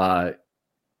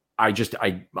 I just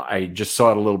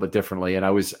saw it a little bit differently,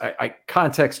 and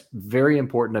context very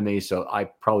important to me. So I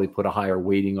probably put a higher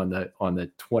weighting on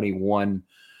the 21,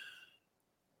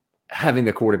 having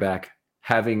the quarterback,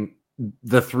 having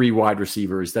the 3 wide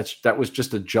receivers. That was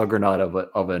just a juggernaut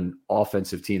of an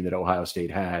offensive team that Ohio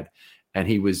State had, and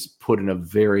he was put in a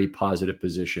very positive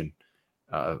position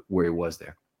where he was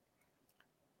there.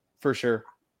 For sure.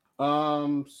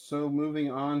 So moving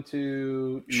on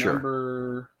to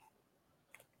number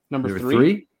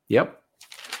 3. Yep.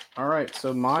 All right.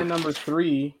 So my number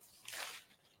 3.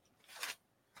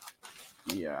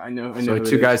 Yeah, I know. So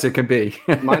 2 guys it can be.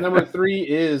 My number 3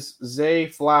 is Zay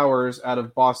Flowers out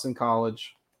of Boston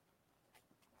College.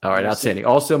 All right, outstanding.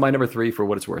 Also, my number 3 for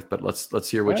what it's worth, but let's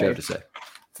hear what you have to say.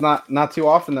 It's not too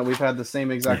often that we've had the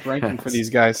same exact ranking for these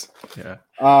guys.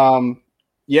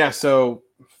 Yeah. So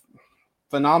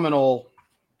phenomenal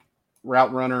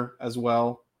route runner as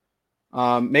well.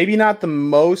 Maybe not the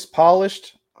most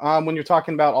polished when you're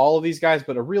talking about all of these guys,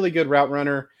 but a really good route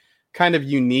runner, kind of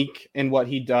unique in what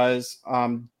he does.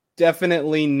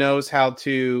 Definitely knows how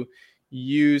to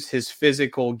use his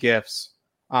physical gifts,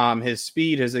 his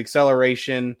speed, his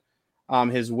acceleration,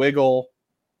 his wiggle.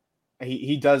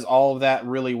 He does all of that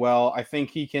really well. I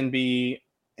think he can be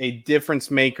a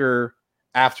difference maker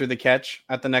after the catch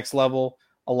at the next level.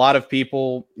 A lot of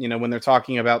people, when they're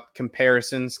talking about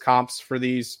comps for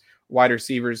these wide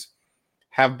receivers,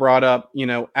 have brought up,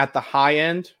 at the high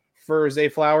end for Zay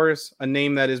Flowers, a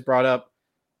name that is brought up,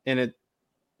 and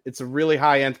it's a really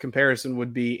high end comparison,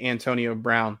 would be Antonio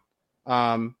Brown,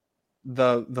 the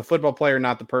football player,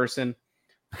 not the person.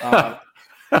 If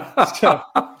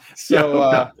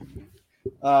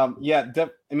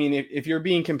you're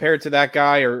being compared to that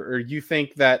guy, or you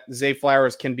think that Zay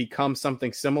Flowers can become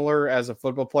something similar as a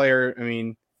football player,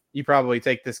 you probably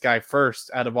take this guy first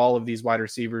out of all of these wide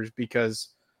receivers, because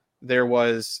there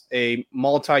was a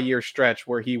multi-year stretch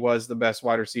where he was the best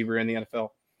wide receiver in the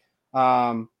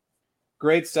NFL.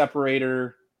 Great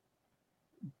separator,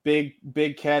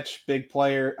 big catch, big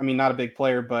player. Not a big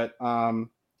player, but a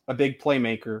big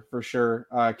playmaker for sure.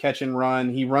 Catch and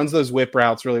run. He runs those whip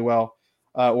routes really well,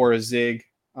 or a zig.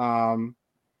 Let's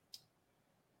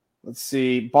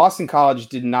see. Boston College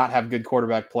did not have good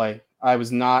quarterback play. I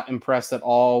was not impressed at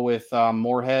all with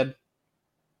Moorhead.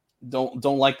 Don't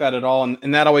like that at all,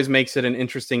 and that always makes it an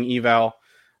interesting eval.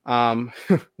 When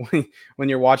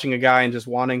you're watching a guy and just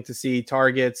wanting to see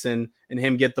targets and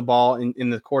him get the ball,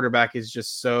 and the quarterback is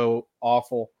just so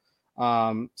awful.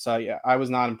 I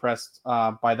was not impressed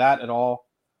by that at all.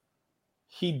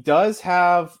 He does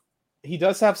have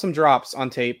some drops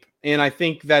on tape, and I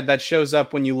think that shows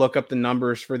up when you look up the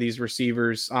numbers for these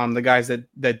receivers, the guys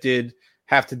that did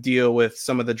have to deal with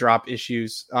some of the drop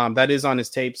issues. That is on his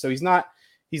tape, so he's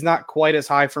not quite as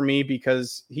high for me,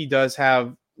 because he does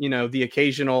have, the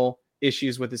occasional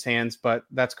issues with his hands, but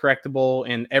that's correctable,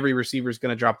 and every receiver is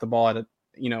going to drop the ball at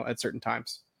certain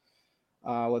times.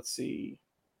 Let's see.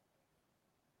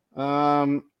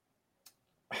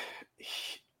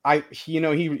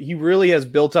 He really has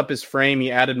built up his frame.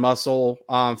 He added muscle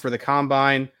for the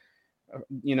combine.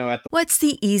 What's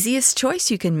the easiest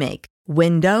choice you can make?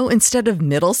 Window instead of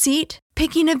middle seat?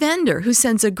 Picking a vendor who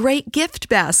sends a great gift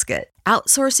basket?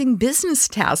 Outsourcing business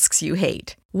tasks you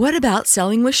hate? What about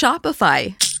selling with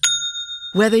Shopify?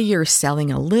 Whether you're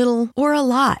selling a little or a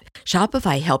lot,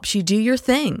 Shopify helps you do your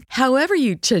thing, however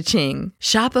you cha-ching.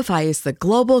 Shopify is the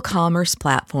global commerce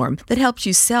platform that helps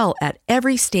you sell at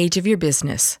every stage of your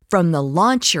business. From the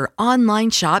launch your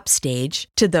online shop stage,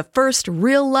 to the first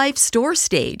real-life store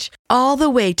stage, all the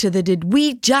way to the did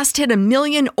we just hit 1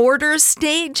 million orders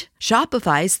stage.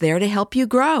 Shopify's there to help you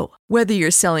grow. Whether you're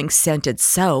selling scented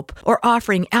soap or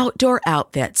offering outdoor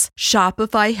outfits,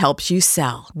 Shopify helps you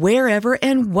sell. Wherever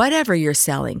and whatever you're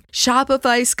selling,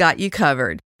 Shopify's got you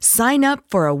covered. Sign up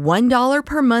for a $1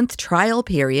 per month trial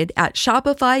period at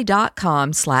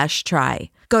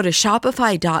shopify.com/try. Go to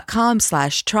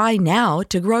shopify.com/try now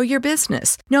to grow your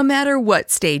business, no matter what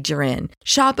stage you're in.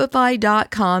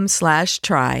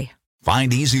 Shopify.com/try.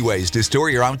 Find easy ways to store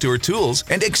your outdoor tools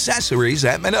and accessories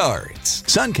at Menards.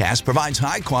 Suncast provides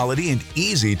high quality and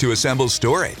easy to assemble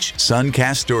storage.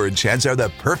 Suncast storage sheds are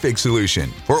the perfect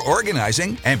solution for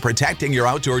organizing and protecting your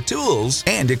outdoor tools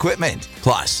and equipment.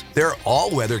 Plus, their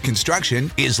all-weather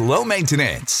construction is low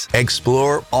maintenance.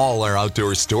 Explore all our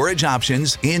outdoor storage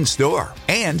options in store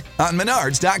and on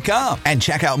Menards.com. And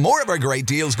check out more of our great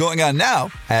deals going on now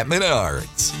at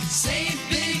Menards. Save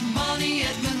big money at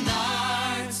Menards.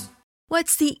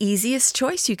 What's the easiest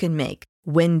choice you can make?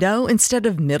 Window instead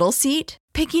of middle seat?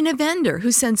 Picking a vendor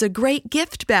who sends a great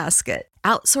gift basket?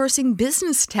 Outsourcing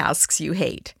business tasks you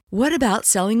hate? What about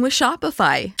selling with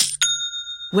Shopify?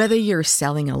 Whether you're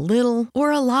selling a little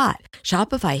or a lot,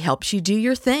 Shopify helps you do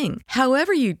your thing,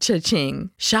 however you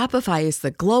cha-ching. Shopify is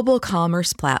the global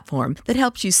commerce platform that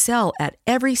helps you sell at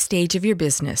every stage of your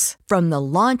business. From the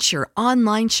launch your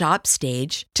online shop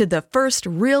stage, to the first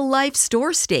real-life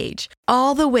store stage,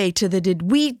 all the way to the did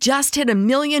we just hit 1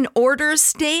 million orders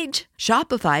stage.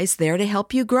 Shopify's there to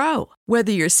help you grow.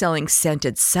 Whether you're selling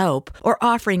scented soap or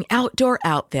offering outdoor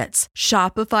outfits,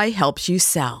 Shopify helps you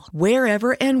sell.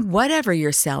 Wherever and whatever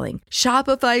you're selling,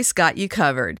 Shopify's got you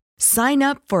covered. Sign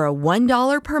up for a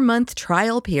 $1 per month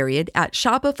trial period at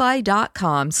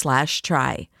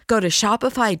shopify.com/try. Go to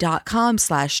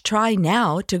shopify.com/try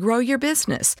now to grow your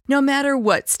business, no matter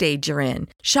what stage you're in.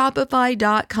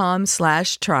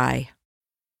 Shopify.com/try.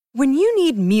 When you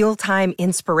need mealtime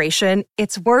inspiration,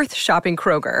 it's worth shopping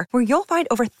Kroger, where you'll find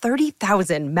over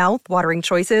 30,000 mouth-watering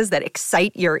choices that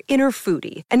excite your inner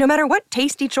foodie. And no matter what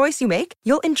tasty choice you make,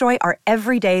 you'll enjoy our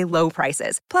everyday low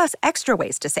prices, plus extra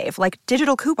ways to save, like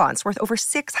digital coupons worth over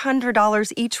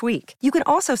 $600 each week. You can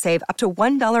also save up to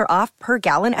 $1 off per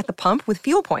gallon at the pump with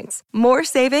fuel points. More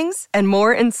savings and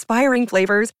more inspiring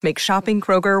flavors make shopping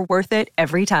Kroger worth it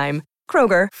every time.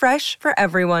 Kroger, fresh for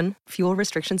everyone. Fuel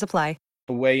restrictions apply.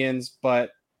 Weigh-ins,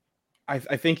 but I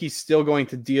think he's still going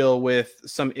to deal with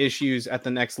some issues at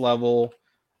the next level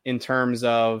in terms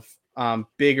of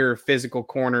bigger physical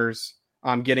corners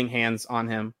getting hands on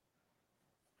him.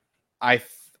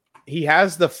 He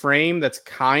has the frame that's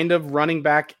kind of running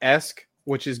back-esque,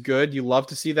 which is good. You love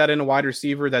to see that in a wide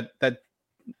receiver. That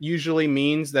usually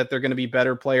means that they're going to be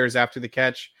better players after the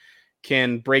catch,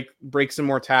 can break some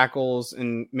more tackles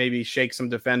and maybe shake some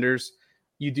defenders.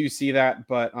 You do see that,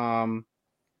 but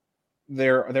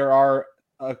there are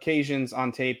occasions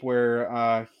on tape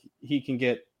where he can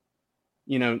get,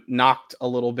 knocked a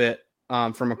little bit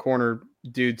from a corner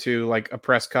due to like a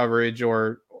press coverage,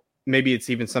 or maybe it's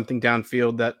even something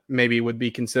downfield that maybe would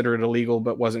be considered illegal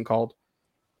but wasn't called.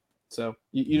 So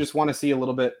you just want to see a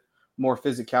little bit more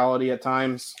physicality at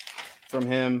times from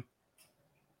him.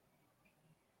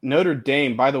 Notre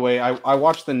Dame, by the way, I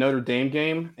watched the Notre Dame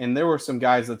game, and there were some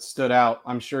guys that stood out.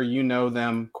 I'm sure you know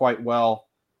them quite well.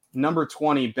 Number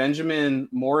 20, Benjamin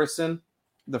Morrison,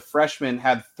 the freshman,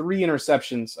 had 3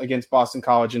 interceptions against Boston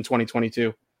College in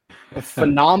 2022. A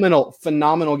phenomenal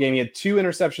game. He had 2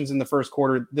 interceptions in the first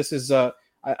quarter. This is, I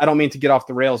don't mean to get off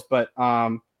the rails, but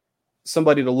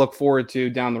somebody to look forward to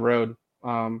down the road.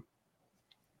 And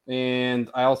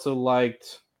I also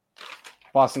liked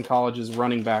Boston College's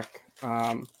running back.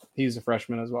 He's a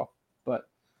freshman as well. But,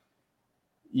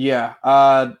 yeah,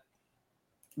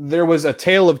 there was a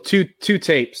tale of two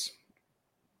tapes.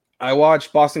 I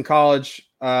watched Boston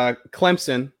College,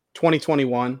 Clemson,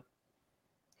 2021.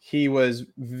 He was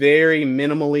very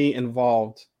minimally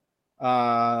involved.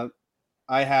 I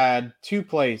had 2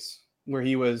 plays where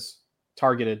he was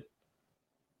targeted.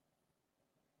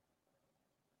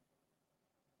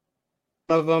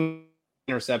 One of them,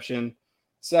 interception.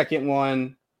 Second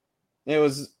one, it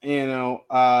was,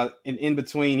 in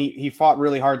between. He fought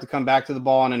really hard to come back to the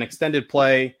ball on an extended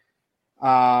play.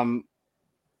 The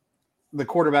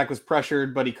quarterback was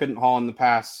pressured, but he couldn't haul in the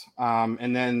pass.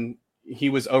 And then he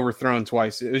was overthrown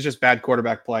twice. It was just bad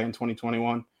quarterback play in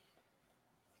 2021.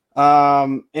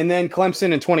 And then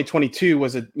Clemson in 2022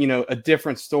 was a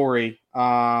different story.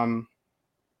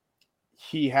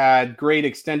 He had great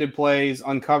extended plays,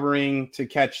 uncovering to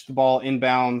catch the ball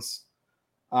inbounds,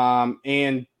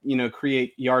 and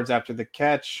create yards after the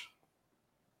catch.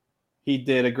 He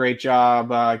did a great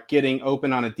job getting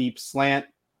open on a deep slant.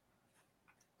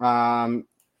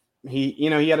 He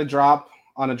had a drop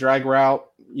on a drag route.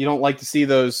 You don't like to see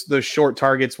those short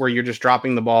targets where you're just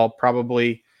dropping the ball,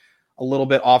 probably a little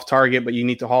bit off target, but you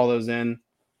need to haul those in.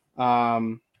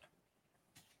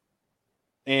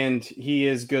 And he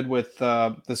is good with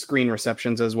the screen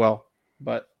receptions as well.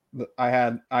 But I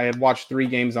had watched 3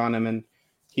 games on him, and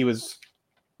he was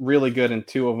really good in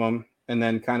 2 of them, and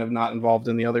then kind of not involved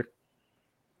in the other.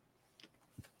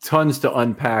 Tons to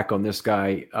unpack on this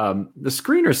guy. The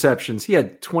screen receptions, he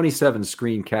had 27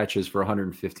 screen catches for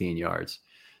 115 yards.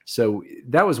 So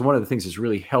that was one of the things that's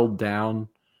really held down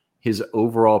his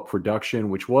overall production,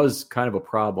 which was kind of a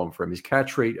problem for him. His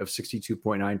catch rate of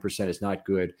 62.9% is not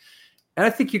good. And I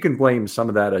think you can blame some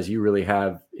of that, as you really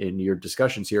have in your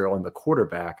discussions here, on the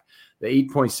quarterback. The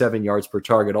 8.7 yards per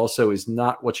target also is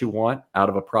not what you want out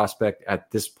of a prospect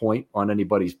at this point on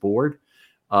anybody's board.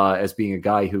 As being a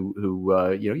guy who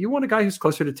you want a guy who's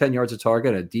closer to 10 yards a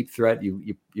target, a deep threat.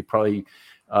 You probably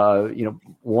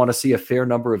want to see a fair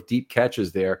number of deep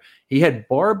catches there. He had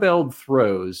barbelled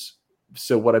throws.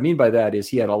 So what I mean by that is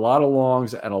he had a lot of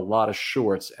longs and a lot of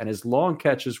shorts, and his long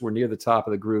catches were near the top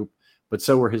of the group, but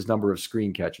so were his number of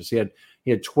screen catches. He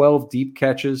had 12 deep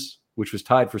catches, which was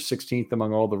tied for 16th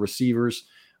among all the receivers.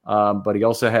 But he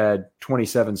also had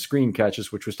 27 screen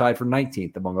catches, which was tied for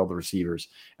 19th among all the receivers.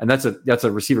 And that's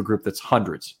a receiver group that's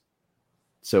hundreds.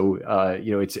 So,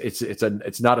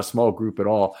 it's not a small group at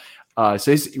all.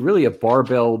 So it's really a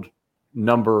barbelled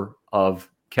number of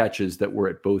catches that were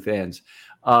at both ends.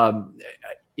 I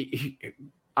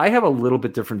have a little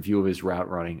bit different view of his route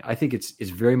running. I think it's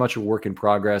very much a work in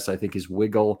progress. I think his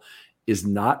wiggle is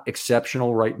not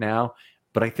exceptional right now,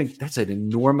 but I think that's an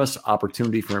enormous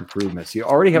opportunity for improvements. You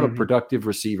already have a productive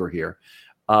receiver here,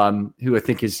 who I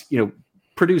think is,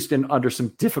 produced under some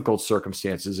difficult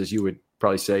circumstances, as you would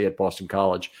probably say, at Boston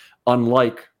College,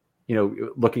 unlike,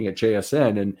 looking at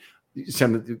JSN and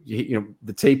some of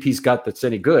the tape he's got that's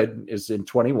any good is in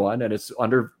 21, and it's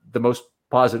under the most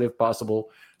positive possible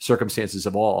circumstances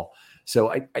of all.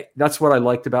 So I that's what I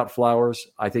liked about Flowers.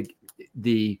 I think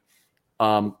the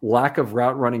lack of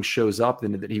route running shows up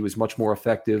in that he was much more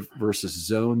effective versus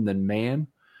zone than man.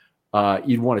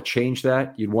 You'd want to change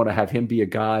that. You'd want to have him be a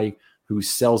guy who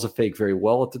sells a fake very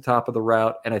well at the top of the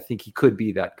route, and I think he could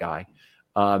be that guy.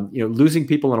 Losing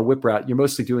people on a whip route, you're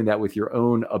mostly doing that with your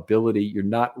own ability. You're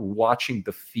not watching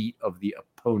the feet of the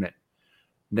opponent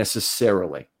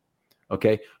necessarily.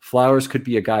 Okay. Flowers could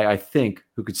be a guy, I think,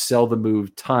 who could sell the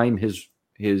move, time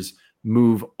his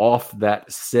move off that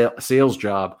sales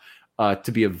job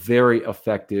to be a very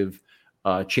effective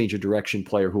change of direction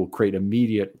player who will create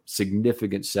immediate,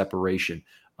 significant separation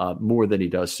more than he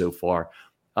does so far.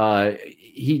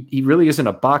 He really isn't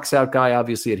a box out guy,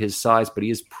 obviously, at his size, but he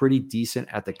is pretty decent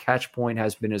at the catch point,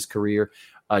 has been his career.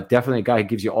 Definitely a guy who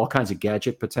gives you all kinds of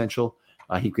gadget potential.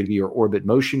 He could be your orbit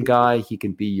motion guy. He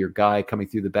can be your guy coming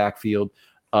through the backfield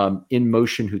in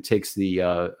motion who takes the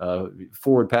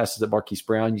forward passes that Marquise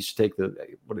Brown used to take,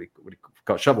 what do you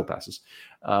call it? Shovel passes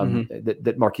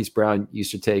that Marquise Brown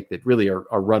used to take, that really are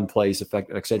run plays, an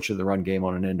extension of the run game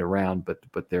on an end around,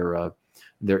 but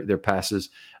they're passes.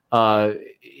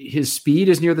 His speed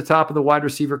is near the top of the wide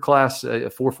receiver class,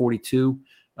 442.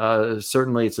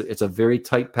 Certainly it's a very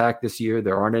tight pack this year.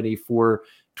 There aren't any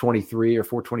 423 or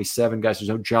 427 guys. There's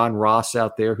no John Ross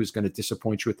out there who's going to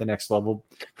disappoint you at the next level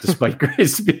despite great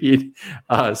speed.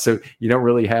 So you don't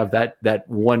really have that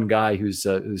one guy who's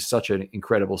such an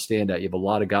incredible standout. You have a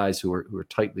lot of guys who are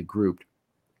tightly grouped.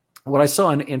 What I saw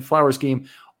in Flowers' game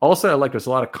also I liked was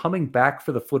a lot of coming back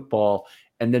for the football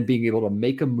and then being able to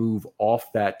make a move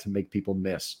off that to make people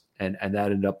miss. And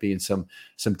that ended up being some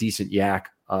decent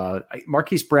yak.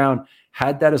 Marquise Brown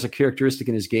had that as a characteristic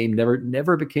in his game,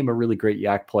 never became a really great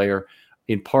yak player.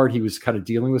 In part, he was kind of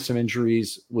dealing with some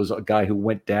injuries, was a guy who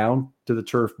went down to the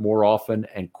turf more often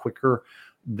and quicker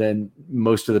than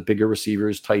most of the bigger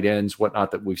receivers, tight ends, whatnot,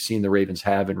 that we've seen the Ravens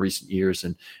have in recent years.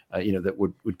 And, that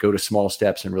would go to small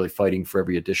steps and really fighting for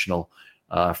every additional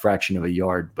fraction of a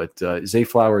yard. But Zay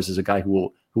Flowers is a guy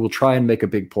who will try and make a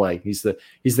big play. He's the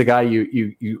guy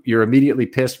you're immediately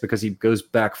pissed because he goes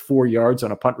back 4 yards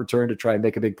on a punt return to try and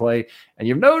make a big play, and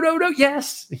you no,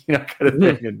 yes, kind of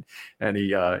thing, and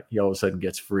he all of a sudden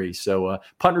gets free. So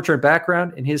punt return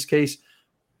background in his case,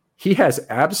 he has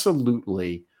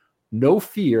absolutely no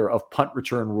fear of punt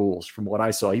return rules. From what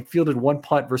I saw, he fielded one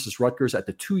punt versus Rutgers at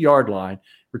the 2-yard line,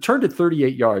 returned it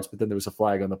 38 yards, but then there was a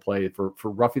flag on the play for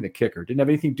roughing the kicker. Didn't have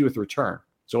anything to do with the return.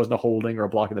 So it wasn't a holding or a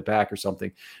block in the back or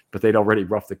something, but they'd already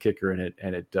roughed the kicker and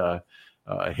it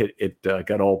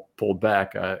got all pulled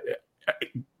back.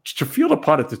 To field a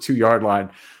punt at the 2-yard line,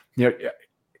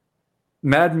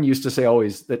 Madden used to say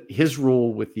always that his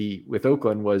rule with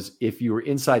Oakland was if you were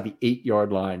inside the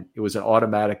 8-yard line, it was an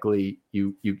automatically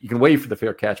you can wait for the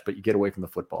fair catch, but you get away from the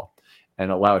football and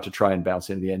allow it to try and bounce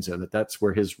into the end zone. That's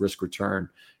where his risk return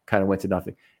kind of went to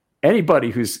nothing.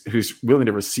 Anybody who's willing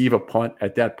to receive a punt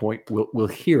at that point will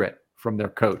hear it from their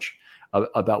coach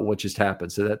about what just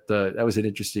happened. So that was an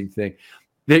interesting thing.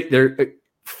 They're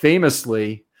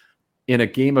famously in a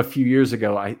game a few years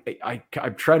ago.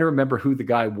 I'm trying to remember who the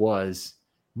guy was.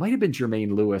 Might have been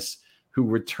Jermaine Lewis, who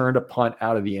returned a punt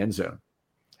out of the end zone,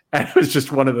 and it was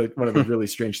just one of the really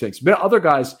strange things. But other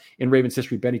guys in Ravens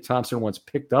history, Benny Thompson once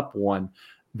picked up one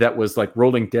that was like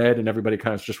rolling dead and everybody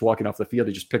kind of just walking off the field.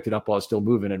 He just picked it up while it's still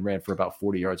moving and ran for about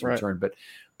 40 yards right. return.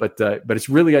 But it's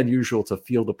really unusual to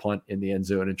field a punt in the end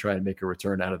zone and try and make a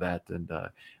return out of that. And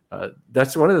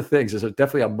that's one of the things. Is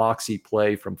definitely a moxie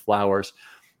play from Flowers.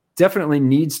 Definitely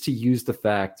needs to use the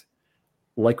fact,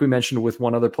 like we mentioned with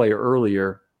one other player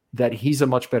earlier, that he's a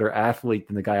much better athlete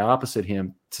than the guy opposite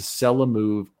him to sell a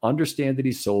move, understand that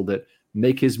he sold it,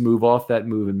 make his move off that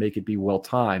move and make it be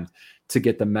well-timed to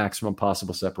get the maximum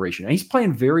possible separation. And he's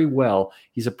playing very well.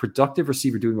 He's a productive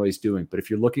receiver doing what he's doing. But if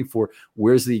you're looking for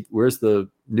where's the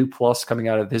new plus coming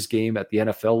out of his game at the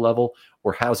NFL level,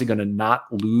 or how's he going to not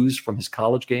lose from his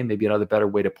college game, maybe another better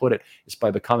way to put it is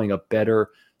by becoming a better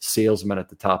salesman at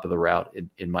the top of the route,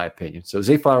 in my opinion. So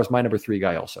Zay Flowers, my number 3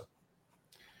 guy also.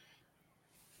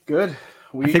 Good.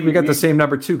 I think we got the same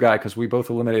number 2 guy because we both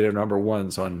eliminated number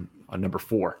 1s on number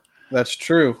 4. That's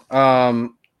true.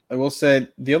 I will say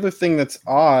the other thing that's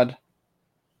odd,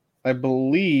 I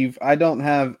believe I don't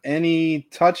have any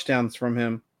touchdowns from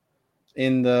him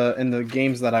in the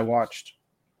games that I watched,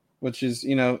 which is, a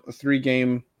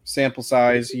 3-game sample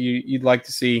size. You'd like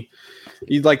to see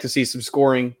some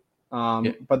scoring,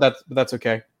 but that's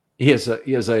okay. He has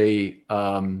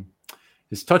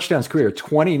his touchdowns career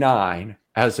 29,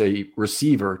 as a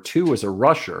receiver, 2 as a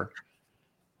rusher.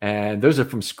 And those are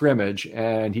from scrimmage.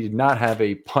 And he did not have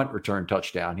a punt return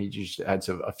touchdown. He just had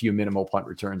a few minimal punt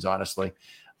returns, honestly.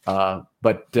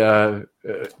 But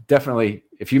definitely,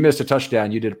 if you missed a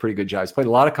touchdown, you did a pretty good job. He's played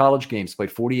a lot of college games,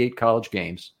 played 48 college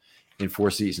games in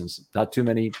 4 seasons. Not too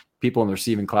many people in the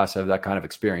receiving class have that kind of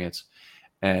experience.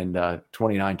 And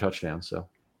 29 touchdowns. So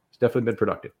it's definitely been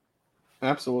productive.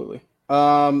 Absolutely.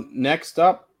 Next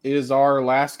up is our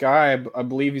last guy. I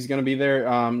believe he's going to be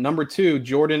there. Number 2,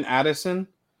 Jordan Addison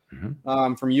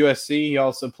from USC. He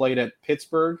also played at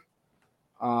Pittsburgh.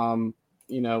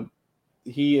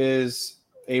 He is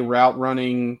a route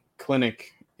running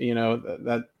clinic,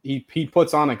 that he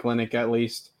puts on a clinic at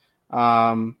least.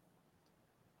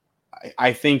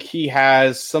 I think he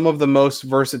has some of the most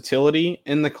versatility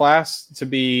in the class to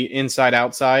be inside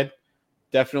outside.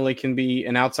 Definitely can be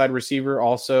an outside receiver,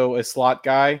 also a slot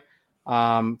guy.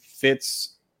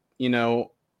 Fits, a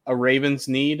Ravens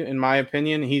need, in my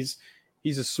opinion. He's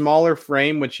a smaller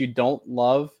frame, which you don't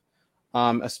love,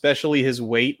 especially his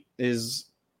weight is,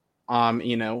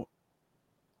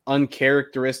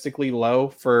 uncharacteristically low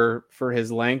for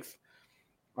his length.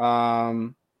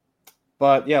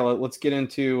 But yeah, let's get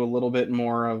into a little bit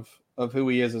more of who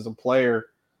he is as a player.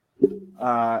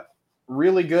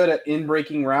 Really good at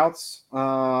in-breaking routes.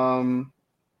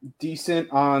 Decent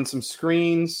on some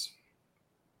screens.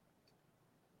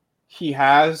 He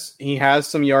has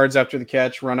some yards after the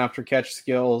catch, run after catch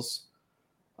skills.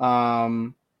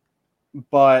 But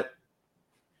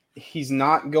he's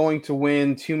not going to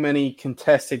win too many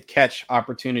contested catch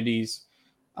opportunities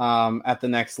at the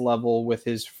next level with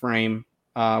his frame,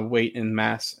 weight, and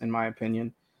mass, in my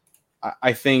opinion.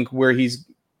 I think where he's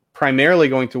primarily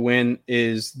going to win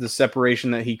is the separation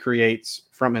that he creates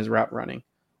from his route running.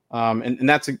 And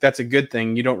that's a good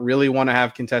thing. You don't really want to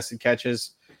have contested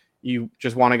catches. You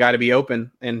just want a guy to be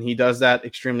open, and he does that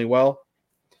extremely well.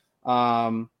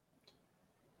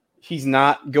 He's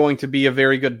not going to be a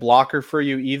very good blocker for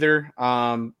you either.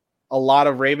 A lot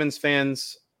of Ravens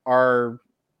fans are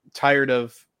tired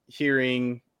of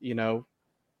hearing,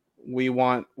 we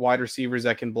want wide receivers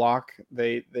that can block.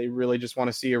 They really just want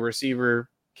to see a receiver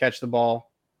catch the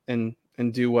ball and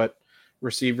do what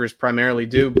receivers primarily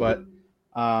do. But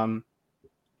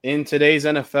in today's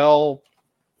NFL,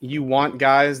 you want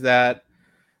guys that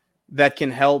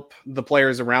can help the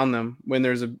players around them when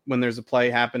there's a play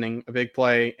happening, a big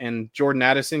play. And Jordan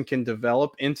Addison can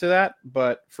develop into that.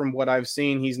 But from what I've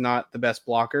seen, he's not the best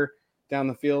blocker down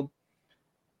the field.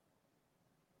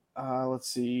 Let's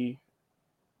see.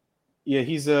 Yeah,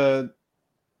 he's a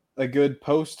good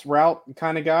post route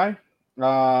kind of guy.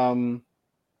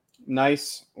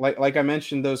 Nice. Like I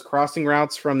mentioned, those crossing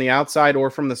routes from the outside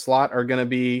or from the slot are going to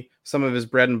be some of his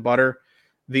bread and butter.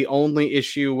 The only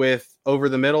issue with over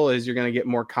the middle is you're going to get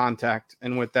more contact.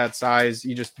 And with that size,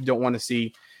 you just don't want to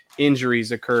see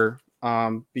injuries occur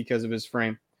because of his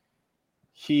frame.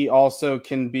 He also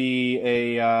can be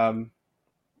a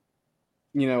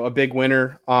big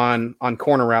winner on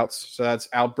corner routes. So that's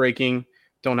outbreaking.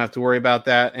 Don't have to worry about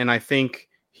that. And I think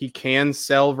he can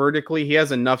sell vertically. He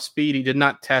has enough speed. He did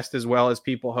not test as well as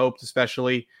people hoped,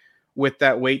 especially with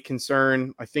that weight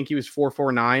concern. I think he was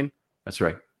 4.49. That's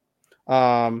right.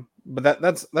 But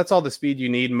that's all the speed you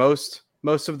need. Most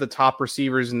of the top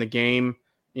receivers in the game,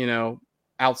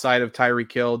 outside of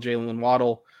Tyreek Hill, Jalen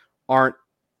Waddle, aren't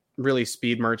really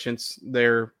speed merchants.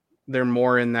 They're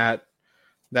more in that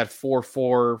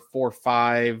 4.4,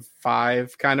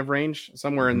 4.5 kind of range,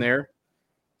 somewhere in there.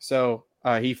 So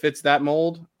he fits that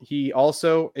mold. He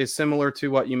also is similar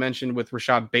to what you mentioned with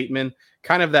Rashad Bateman,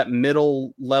 kind of that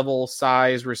middle level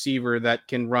size receiver that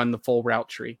can run the full route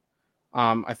tree.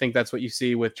 I think that's what you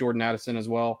see with Jordan Addison as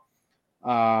well.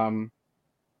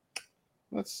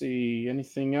 Let's see,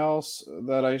 anything else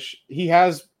that he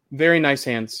has very nice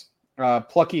hands,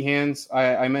 plucky hands.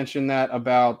 I mentioned that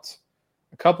about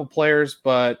a couple players,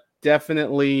 but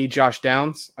definitely Josh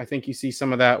Downs. I think you see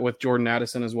some of that with Jordan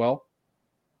Addison as well.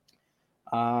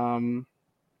 And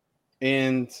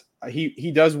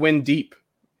he does win deep.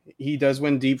 He does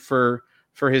win deep for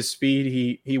his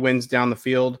speed. He wins down the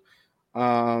field,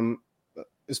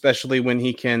 especially when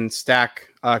he can stack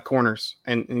corners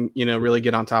and really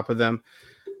get on top of them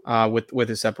with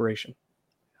his separation.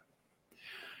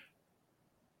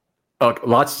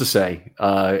 Lots to say.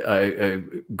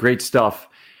 Great stuff.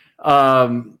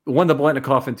 Won the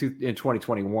Biletnikoff in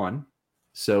 2021.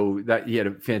 So that he had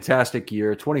a fantastic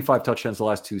year, 25 touchdowns the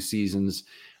last 2 seasons.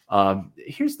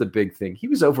 Here's the big thing. He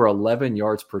was over 11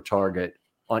 yards per target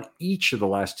on each of the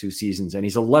last 2 seasons, and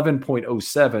he's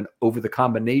 11.07 over the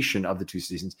combination of the 2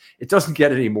 seasons. It doesn't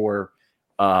get any more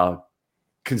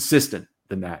consistent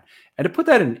than that. And to put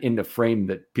that in the frame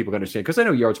that people can understand, because I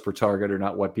know yards per target are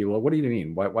not what people, what do you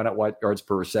mean? Why not what yards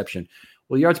per reception?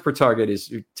 Well, yards per target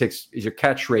is your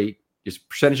catch rate, is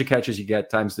percentage of catches you get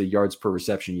times the yards per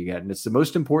reception you get. And it's the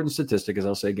most important statistic, as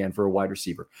I'll say again, for a wide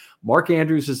receiver. Mark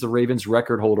Andrews is the Ravens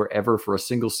record holder ever for a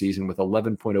single season with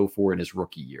 11.04 in his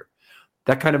rookie year.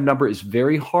 That kind of number is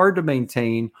very hard to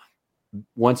maintain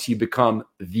once you become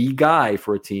the guy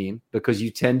for a team, because you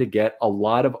tend to get a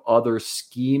lot of other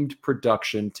schemed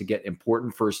production to get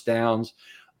important first downs.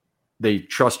 They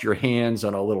trust your hands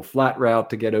on a little flat route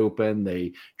to get open.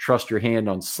 They trust your hand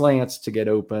on slants to get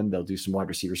open. They'll do some wide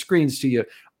receiver screens to you.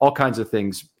 All kinds of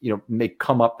things, may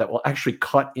come up that will actually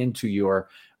cut into your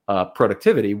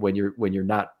productivity when you're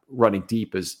not running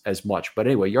deep as much. But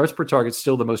anyway, yards per target is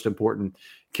still the most important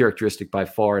characteristic by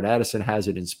far, and Addison has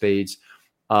it in spades.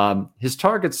 His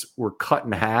targets were cut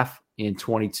in half in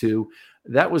 22.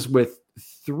 That was with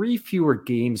 3 fewer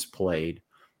games played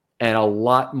and a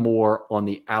lot more on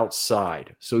the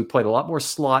outside. So he played a lot more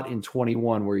slot in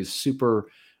 21, where he's was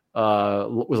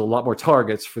a lot more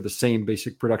targets for the same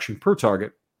basic production per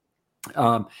target.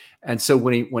 And so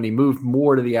when he moved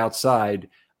more to the outside,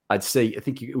 I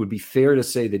think it would be fair to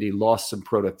say that he lost some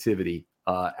productivity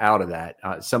out of that.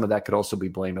 Some of that could also be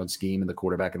blamed on scheme and the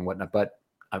quarterback and whatnot, but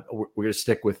we're going to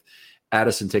stick with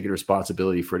Addison taking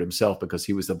responsibility for it himself, because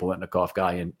he was the Biletnikoff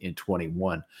guy in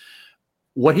 21.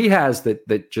 What he has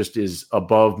that just is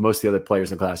above most of the other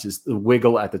players in the class is the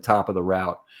wiggle at the top of the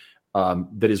route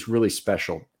that is really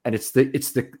special, and it's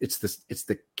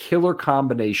the killer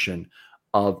combination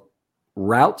of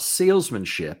route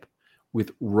salesmanship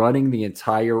with running the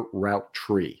entire route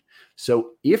tree.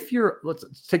 So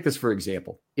let's take this for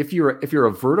example. If you're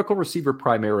a vertical receiver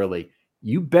primarily,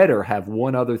 you better have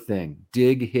one other thing,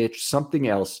 dig, hitch, something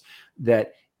else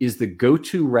that is the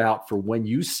go-to route for when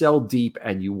you sell deep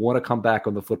and you want to come back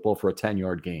on the football for a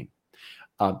 10-yard gain.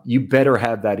 You better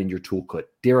have that in your toolkit.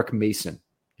 Derek Mason,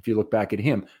 if you look back at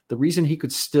him, the reason he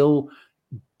could still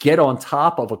get on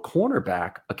top of a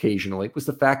cornerback occasionally was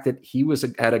the fact that he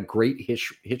had a great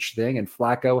hitch thing, and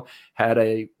Flacco had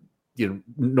a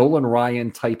Nolan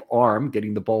Ryan type arm,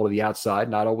 getting the ball to the outside,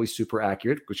 not always super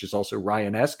accurate, which is also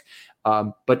Ryan-esque,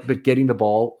 but getting the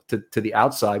ball to the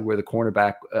outside where the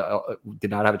cornerback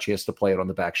did not have a chance to play it on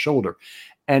the back shoulder.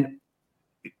 And,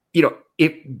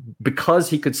 because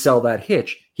he could sell that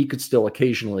hitch, he could still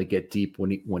occasionally get deep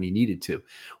when he needed to.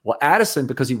 Well, Addison,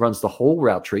 because he runs the whole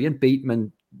route tree, and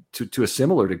Bateman to a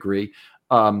similar degree,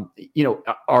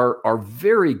 are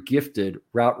very gifted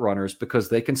route runners because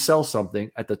they can sell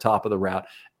something at the top of the route.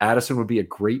 Addison would be a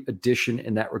great addition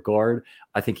in that regard.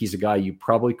 I think he's a guy you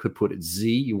probably could put at Z.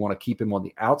 You want to keep him on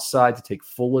the outside to take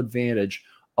full advantage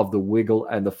of the wiggle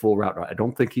and the full route. I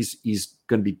don't think he's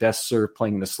going to be best served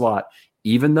playing in the slot,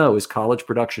 even though his college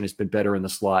production has been better in the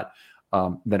slot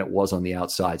than it was on the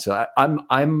outside. So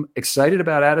I'm excited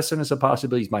about Addison as a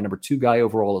possibility. He's my number 2 guy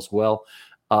overall as well.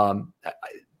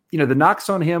 The knocks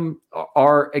on him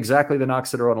are exactly the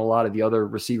knocks that are on a lot of the other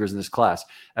receivers in this class.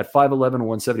 At 5'11",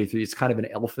 173, it's kind of an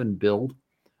elephant build.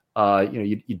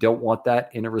 You don't want that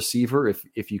in a receiver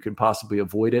if you can possibly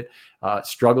avoid it.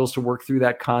 Struggles to work through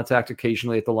that contact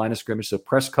occasionally at the line of scrimmage. So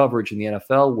press coverage in the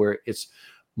NFL, where it's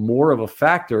more of a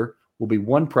factor, will be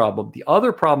one problem. The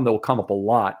other problem that will come up a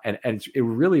lot, and it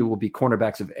really will be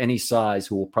cornerbacks of any size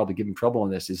who will probably give him trouble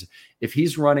on this, is if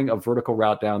he's running a vertical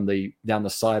route down the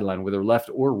sideline, whether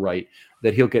left or right,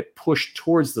 that he'll get pushed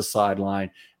towards the sideline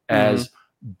as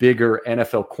bigger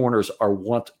NFL corners are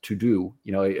wont to do.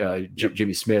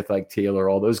 Jimmy Smith, like Taylor,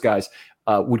 all those guys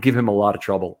would give him a lot of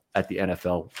trouble at the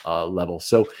NFL level.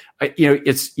 So,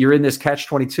 you're in this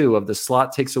catch-22 of the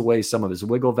slot takes away some of his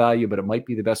wiggle value, but it might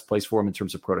be the best place for him in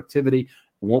terms of productivity. It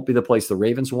won't be the place the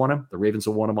Ravens want him. The Ravens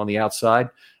will want him on the outside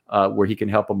where he can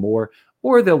help them more,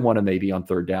 or they'll want him maybe on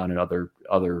third down and other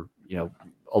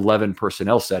 11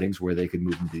 personnel settings where they can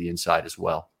move him to the inside as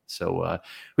well. So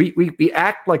we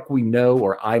act like we know,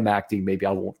 or I'm acting, maybe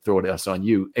I won't throw it on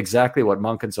you, exactly what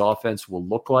Monken's offense will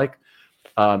look like.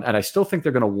 And I still think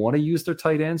they're going to want to use their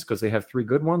tight ends because they have 3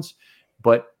 good ones.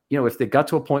 But, if they got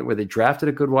to a point where they drafted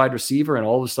a good wide receiver and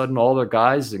all of a sudden all their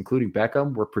guys, including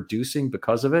Beckham, were producing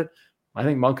because of it, I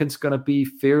think Monken's going to be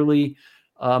fairly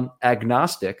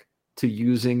agnostic to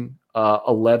using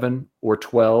 11 or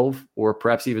 12 or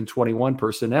perhaps even 21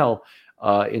 personnel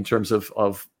in terms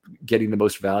of getting the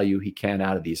most value he can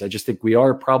out of these. I just think we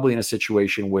are probably in a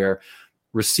situation where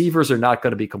receivers are not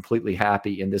going to be completely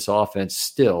happy in this offense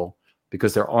still,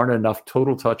 because there aren't enough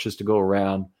total touches to go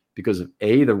around because of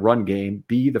A, the run game,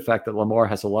 B, the fact that Lamar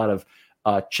has a lot of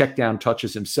check down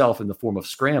touches himself in the form of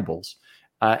scrambles.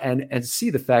 and see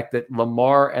the fact that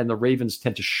Lamar and the Ravens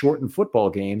tend to shorten football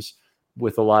games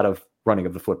with a lot of running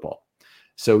of the football.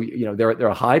 So, they're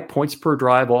a high points per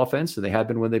drive offense, and they have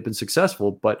been when they've been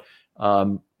successful. But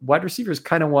wide receivers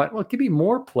kind of want, give me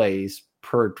more plays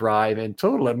per drive in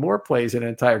total and more plays in an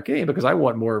entire game because I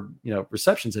want more,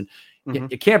 receptions. And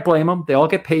you can't blame them. They all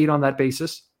get paid on that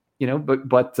basis,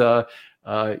 but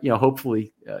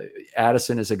hopefully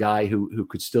Addison is a guy who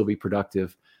could still be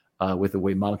productive with the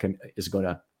way Monken is going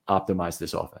to optimize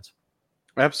this offense.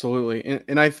 Absolutely.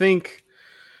 And I think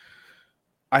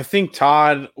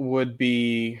Todd would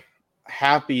be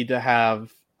happy to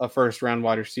have a first round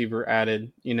wide receiver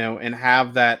added, and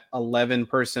have that 11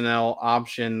 personnel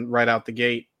option right out the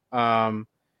gate.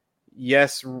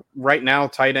 Yes, right now,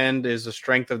 tight end is a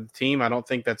strength of the team. I don't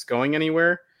think that's going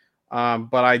anywhere.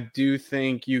 But I do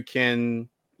think you can,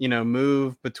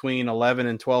 move between 11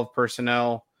 and 12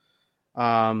 personnel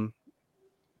pretty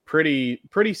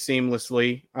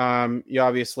seamlessly. You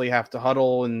obviously have to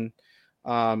huddle and,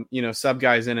 sub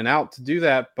guys in and out to do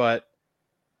that. But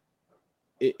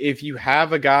if you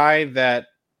have a guy that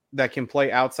can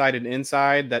play outside and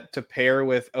inside, that to pair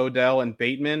with Odell and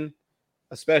Bateman,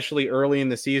 especially early in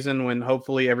the season when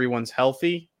hopefully everyone's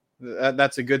healthy,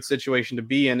 that's a good situation to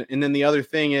be in. And then the other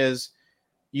thing is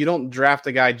you don't draft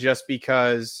a guy just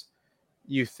because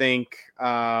you think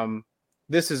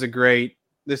this is a great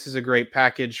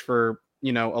package for,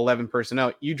 11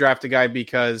 personnel. You draft a guy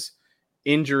because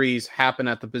injuries happen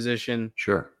at the position.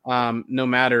 Sure. No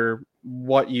matter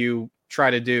what you try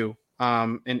to do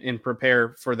and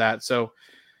prepare for that. So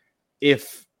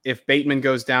if Bateman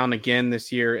goes down again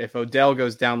this year, if Odell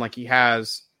goes down like he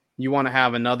has, you want to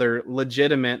have another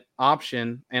legitimate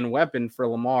option and weapon for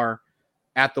Lamar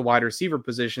at the wide receiver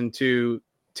position to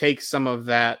take some of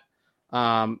that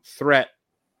threat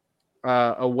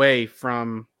away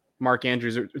from Mark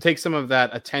Andrews, or take some of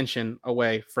that attention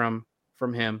away from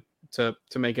him to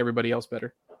make everybody else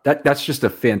better. That's just a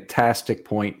fantastic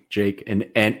point, Jake.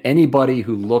 And anybody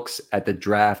who looks at the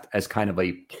draft as kind of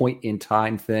a point in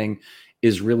time thing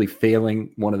is really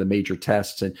failing one of the major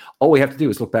tests. And all we have to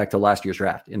do is look back to last year's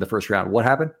draft in the first round. What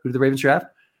happened? Who did the Ravens draft?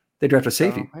 They drafted a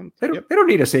safety. They don't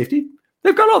need a safety.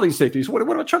 They've got all these safeties. What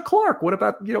about Chuck Clark? What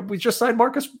about, we just signed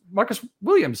Marcus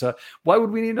Williams. Why would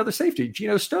we need another safety?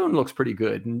 Geno Stone looks pretty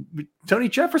good. And Tony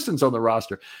Jefferson's on the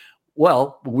roster.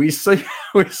 Well, we saw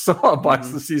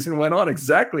as the season went on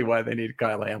exactly why they needed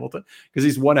Kyle Hamilton, because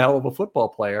he's one hell of a football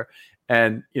player.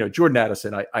 And, Jordan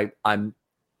Addison, I'm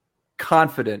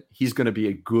confident he's going to be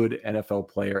a good NFL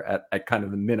player at kind of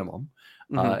the minimum.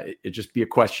 It just be a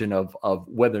question of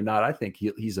whether or not I think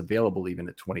he's available even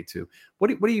at 22.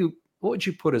 What would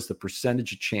you put as the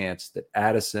percentage of chance that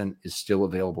Addison is still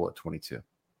available at 22?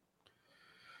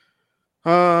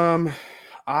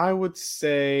 I would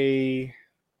say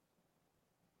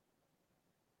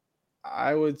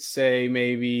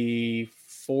maybe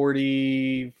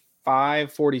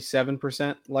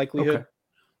 47% likelihood. Okay.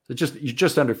 So you're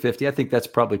just under 50. I think that's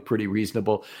probably pretty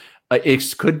reasonable.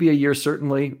 It could be a year,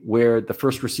 certainly, where the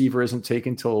first receiver isn't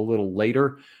taken till a little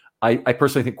later. I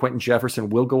personally think Quentin Jefferson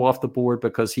will go off the board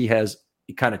because he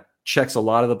kind of checks a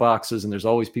lot of the boxes, and there's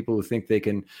always people who think they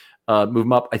can move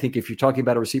him up. I think if you're talking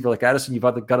about a receiver like Addison, you've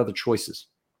got other choices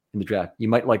in the draft. You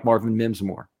might like Marvin Mims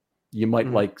more. You might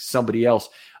like somebody else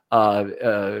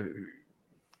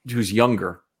who's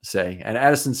younger, say. And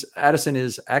Addison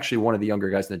is actually one of the younger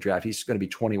guys in the draft. He's going to be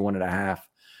 21 and a half.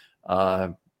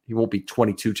 He won't be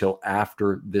 22 till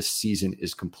after this season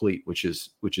is complete, which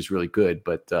is really good.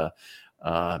 But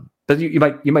you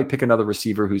might pick another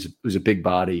receiver who's a big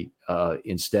body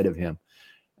instead of him.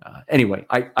 Anyway,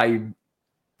 I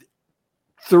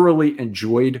thoroughly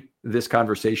enjoyed this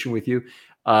conversation with you.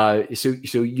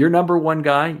 So your number one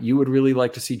guy, you would really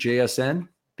like to see JSN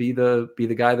be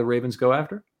the guy the Ravens go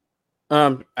after?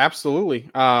 Absolutely.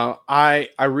 I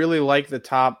really like the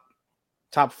top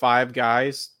 5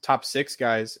 guys, top 6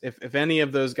 guys. If any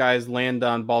of those guys land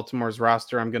on Baltimore's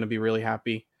roster, I'm going to be really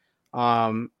happy.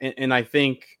 And I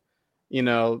think,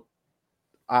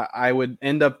 I would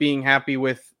end up being happy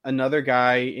with another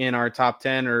guy in our top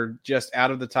 10 or just out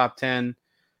of the top 10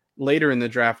 later in the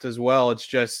draft as well. It's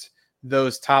just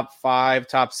those top 5,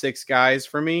 top 6 guys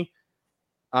for me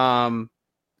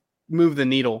move the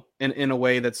needle in a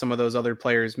way that some of those other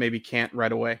players maybe can't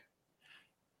right away.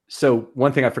 So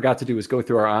one thing I forgot to do is go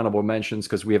through our honorable mentions,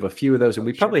 because we have a few of those, and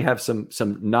we probably have some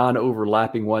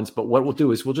non-overlapping ones. But what we'll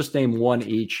do is we'll just name one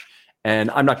each, and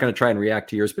I'm not going to try and react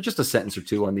to yours, but just a sentence or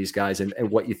two on these guys and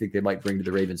what you think they might bring to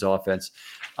the Ravens offense.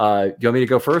 Do you want me to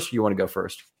go first, or you want to go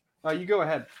first? You go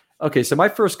ahead. Okay, so my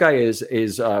first guy is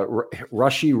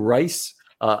Rashee Rice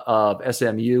of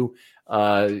SMU.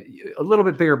 A little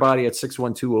bit bigger body at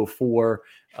 6'1", 204.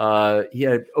 He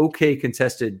had okay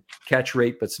contested catch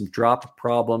rate, but some drop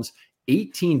problems.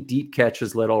 18 deep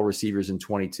catches, led all receivers in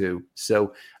 22.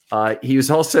 So he was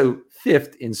also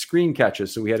 5th in screen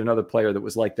catches. So we had another player that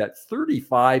was like that,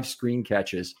 35 screen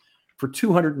catches for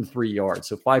 203 yards.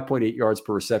 So 5.8 yards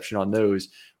per reception on those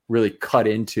really cut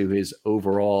into his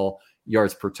overall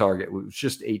yards per target. It was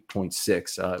just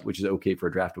 8.6, which is okay for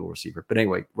a draftable receiver. But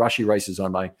anyway, Rashee Rice is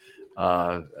on my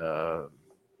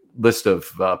list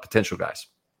of potential guys.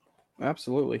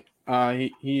 Absolutely.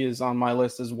 He is on my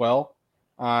list as well.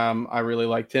 I really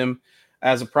liked him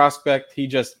as a prospect. He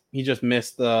just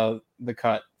missed the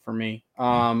cut for me.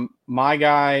 My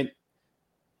guy,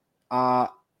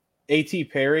 A.T.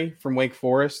 Perry from Wake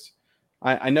Forest.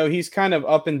 I know he's kind of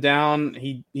up and down.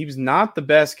 He was not the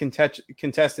best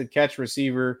contested catch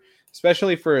receiver,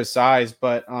 especially for his size.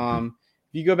 But if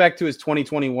you go back to his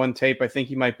 2021 tape, I think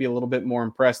he might be a little bit more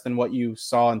impressed than what you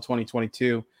saw in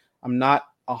 2022. I'm not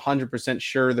 100%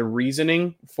 sure the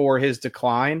reasoning for his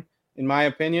decline, in my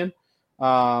opinion.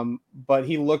 But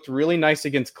he looked really nice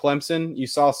against Clemson. You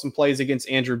saw some plays against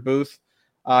Andrew Booth.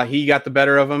 He got the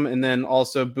better of him. And then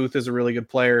also Booth is a really good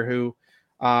player who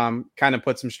kind of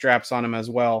put some straps on him as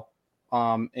well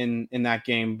in that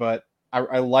game. But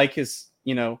I like his,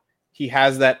 he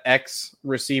has that X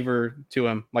receiver to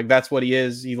him. Like, that's what he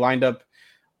is. He lined up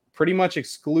pretty much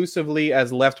exclusively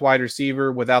as left wide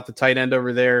receiver without the tight end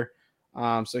over there.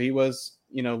 So he was,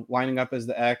 lining up as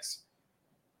the X.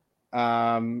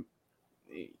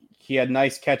 He had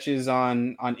nice catches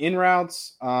on in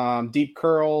routes, deep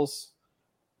curls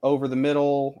over the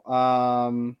middle.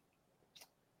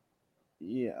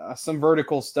 Some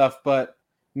vertical stuff, but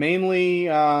mainly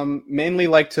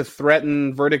like to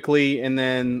threaten vertically. And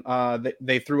then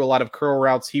they threw a lot of curl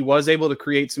routes. He was able to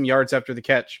create some yards after the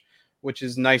catch, which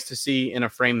is nice to see in a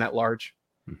frame that large.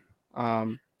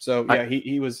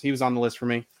 He was on the list for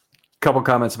me. Couple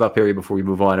comments about Perry before we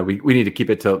move on, and we need to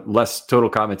keep it to less total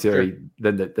commentary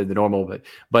than the normal,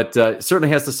 but certainly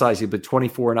has the size. He had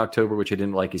 24 in October, which I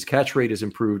didn't like. His catch rate has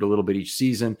improved a little bit each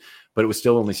season, but it was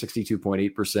still only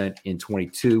 62.8% in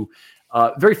 22.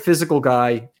 Very physical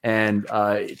guy, and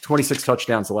 26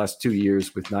 touchdowns the last 2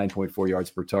 years with 9.4 yards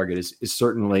per target is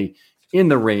certainly in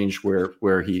the range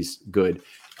where he's good.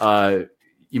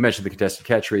 You mentioned the contested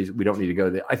catch rate. We don't need to go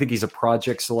there. I think he's a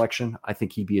project selection. I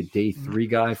think he'd be a day 3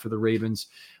 guy for the Ravens.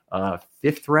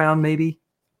 5th round, maybe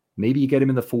you get him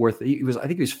in the 4th. I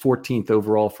think he was 14th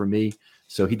overall for me.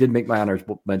 So he did make my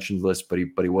honorable mention list, but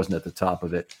he wasn't at the top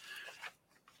of it.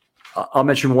 I'll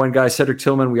mention one guy, Cedric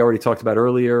Tillman. We already talked about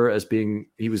earlier as being,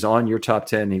 he was on your top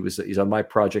 10. He's on my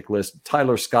project list.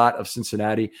 Tyler Scott of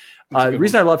Cincinnati. The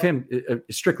reason I love him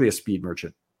is strictly a speed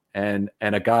merchant and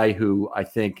a guy who I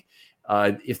think,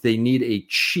 if they need a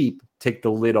cheap, take the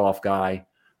lid off guy,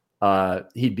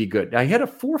 he'd be good. Now, he had a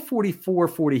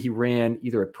 4.44 he ran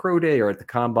either at Pro Day or at the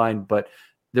Combine, but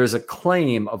there's a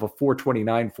claim of a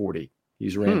 4.29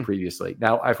 he's ran previously.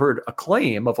 Now, I've heard a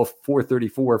claim of a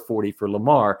 4.34 for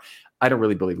Lamar. I don't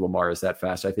really believe Lamar is that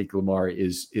fast. I think Lamar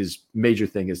is major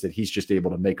thing is that he's just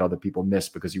able to make other people miss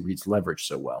because he reads leverage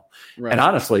so well. Right. And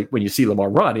honestly, when you see Lamar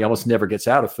run, he almost never gets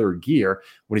out of third gear.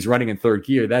 When he's running in third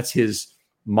gear, that's his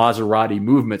Maserati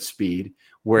movement speed,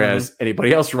 whereas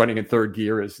anybody else running in third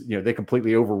gear is, they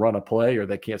completely overrun a play or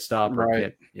they can't stop.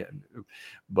 Right.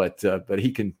 But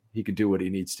he can do what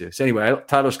he needs to. So anyway,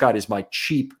 Tyler Scott is my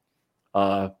cheap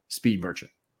speed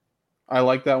merchant. I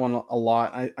like that one a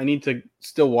lot. I need to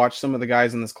still watch some of the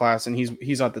guys in this class, and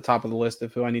he's at the top of the list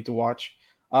of who I need to watch.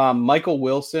 Michael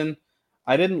Wilson.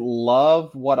 I didn't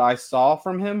love what I saw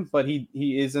from him, but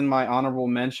he is in my honorable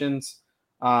mentions.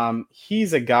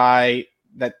 He's a guy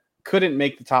that couldn't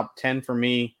make the top 10 for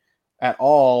me at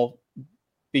all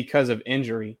because of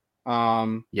injury.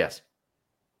 Yes.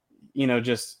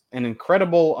 Just an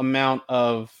incredible amount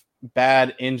of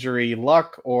bad injury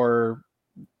luck or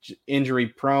injury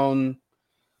prone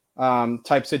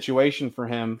type situation for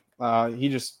him. He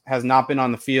just has not been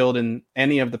on the field in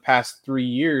any of the past 3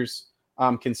 years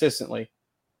consistently.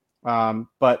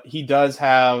 But he does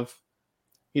have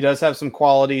some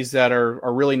qualities that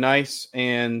are really nice,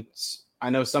 and I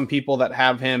know some people that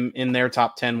have him in their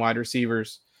top 10 wide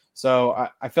receivers. So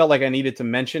I felt like I needed to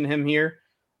mention him here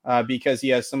because he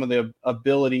has some of the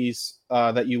abilities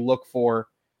that you look for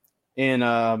in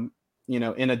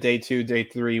a day 2, day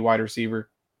 3 wide receiver.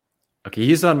 Okay,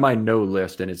 he's on my no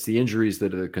list, and it's the injuries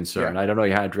that are the concern. Yeah. I don't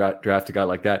know how to draft a guy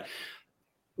like that.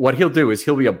 What he'll do is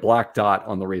he'll be a black dot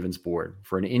on the Ravens board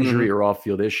for an injury or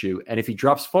off-field issue, and if he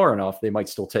drops far enough, they might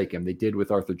still take him. They did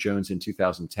with Arthur Jones in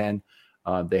 2010.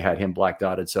 They had him black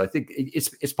dotted. So I think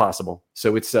it's possible.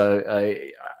 So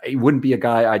it wouldn't be a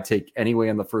guy I'd take anyway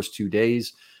in the first 2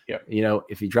 days. Yeah.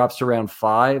 If he drops to round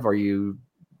 5,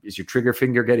 is your trigger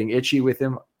finger getting itchy with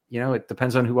him? It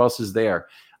depends on who else is there.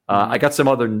 I got some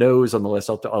other no's on the list.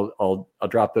 I'll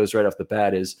drop those right off the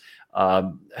bat. I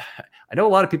know a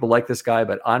lot of people like this guy,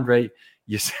 but Andre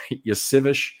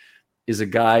Yasievich is a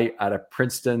guy out of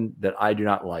Princeton that I do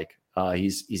not like.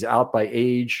 He's out by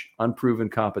age, unproven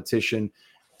competition.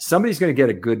 Somebody's going to get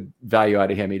a good value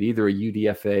out of him at either a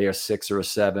UDFA, a 6 or a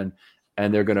 7,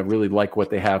 and they're going to really like what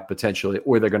they have potentially,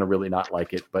 or they're going to really not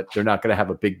like it, but they're not going to have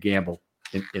a big gamble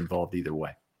involved either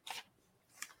way.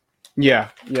 Yeah,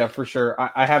 for sure.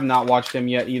 I have not watched him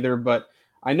yet either, but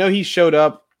I know he showed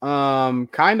up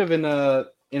kind of in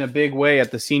a big way at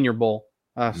the Senior Bowl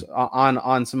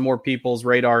on some more people's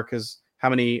radar. Because how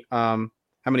many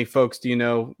folks do you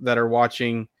know that are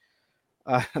watching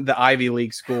the Ivy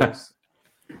League schools?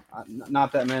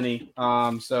 Not that many.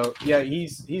 So yeah,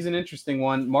 he's an interesting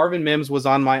one. Marvin Mims was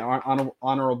on my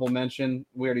honorable mention.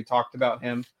 We already talked about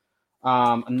him.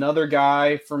 Another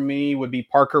guy for me would be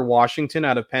Parker Washington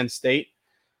out of Penn State.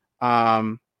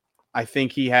 I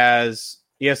think he has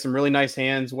some really nice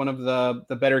hands. One of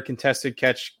the better contested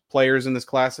catch players in this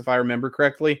class, if I remember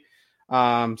correctly.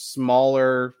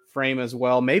 Smaller frame as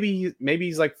well. Maybe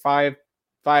he's like 5'11",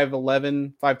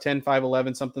 5'10",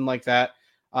 5'11", something like that.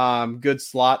 Good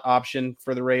slot option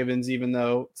for the Ravens, even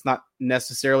though it's not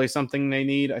necessarily something they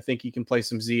need. I think he can play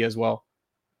some Z as well.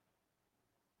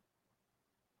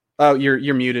 Oh,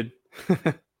 you're muted.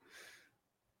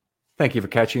 Thank you for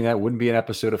catching that. Wouldn't be an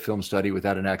episode of Film Study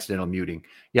without an accidental muting.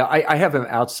 Yeah, I have him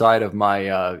outside of my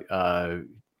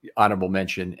honorable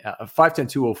mention. 5'10",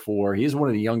 204. He is one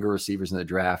of the younger receivers in the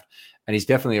draft, and he's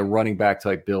definitely a running back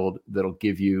type build that'll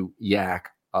give you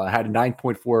yak. Had a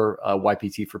 9.4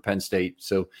 YPT for Penn State,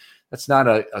 so that's not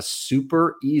a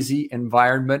super easy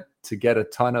environment to get a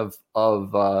ton of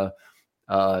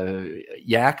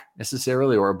yak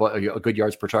necessarily, or a good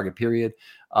yards per target period.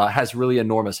 Has really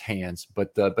enormous hands,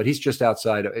 but he's just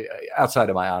outside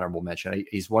of my honorable mention.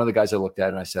 He's one of the guys I looked at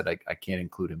and I said I can't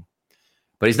include him,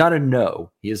 but he's not a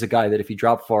no. He is a guy that if he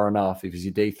dropped far enough, if he's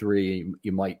a day 3,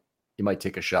 you might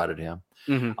take a shot at him.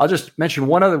 Mm-hmm. I'll just mention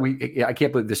one other. I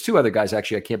can't believe there's 2 other guys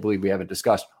actually. I can't believe we haven't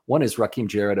discussed. One is Rakim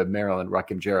Jarrett of Maryland.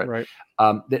 Rakim Jarrett, right?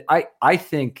 That I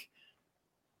think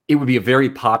it would be a very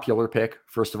popular pick,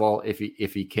 first of all, if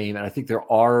he came. And I think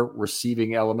there are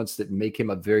receiving elements that make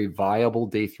him a very viable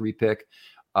day 3 pick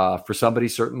for somebody,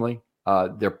 certainly.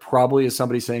 There probably is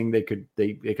somebody saying they could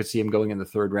see him going in the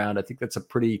 3rd round. I think that's a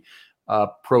pretty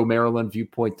pro Maryland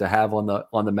viewpoint to have on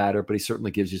the matter, but he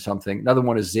certainly gives you something. Another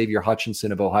one is Xavier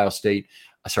Hutchinson of Iowa State.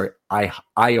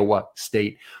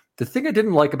 The thing I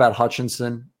didn't like about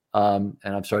Hutchinson, and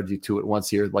I'm sorry to do 2 at once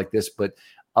here like this, but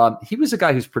he was a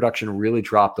guy whose production really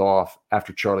dropped off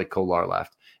after Charlie Kolar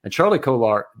left. And Charlie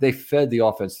Kolar, they fed the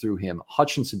offense through him.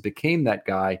 Hutchinson became that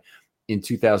guy in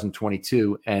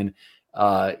 2022 and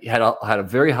had a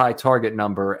very high target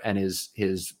number, and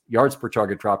his yards per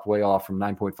target dropped way off from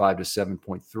 9.5 to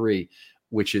 7.3,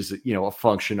 which is a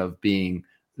function of being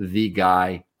the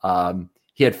guy.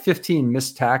 He had 15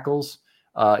 missed tackles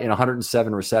in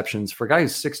 107 receptions. For a guy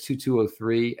who's 6'2",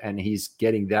 203, and he's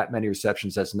getting that many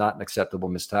receptions, that's not an acceptable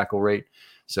missed tackle rate.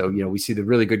 So, we see the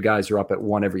really good guys are up at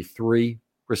 1 every 3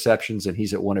 receptions, and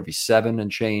he's at 1 every 7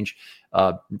 and change.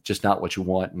 Just not what you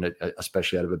want, and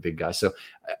especially out of a big guy. So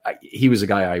he was a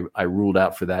guy I ruled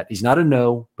out for that. He's not a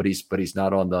no, but he's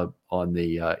not on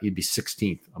the he'd be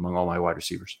 16th among all my wide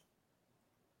receivers.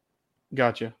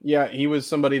 Gotcha. Yeah, he was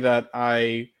somebody that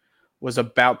I was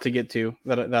about to get to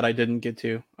that I didn't get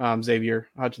to. Xavier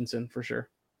Hutchinson for sure.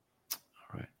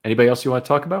 All right. Anybody else you want to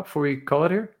talk about before we call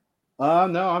it here?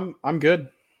 No, I'm good.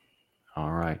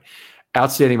 All right.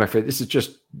 Outstanding, my friend. This is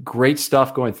just great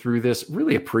stuff going through this.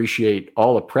 Really appreciate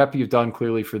all the prep you've done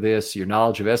clearly for this, your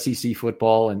knowledge of SEC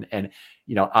football, and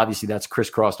obviously that's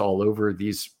crisscrossed all over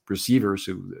these receivers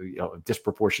who, a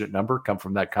disproportionate number come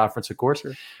from that conference, of course.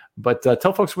 Sure. But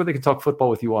tell folks where they can talk football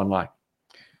with you online.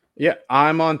 Yeah,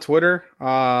 I'm on Twitter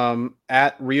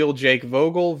at Real Jake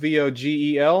Vogel,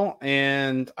 VOGEL,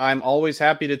 and I'm always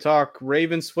happy to talk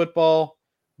Ravens football,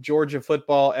 Georgia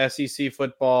football, SEC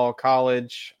football,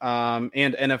 college, and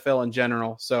NFL in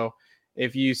general. So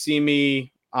if you see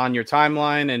me on your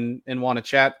timeline and want to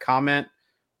chat, comment,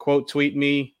 quote, tweet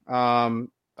me. I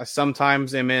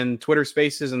sometimes am in Twitter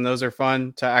spaces, and those are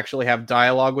fun to actually have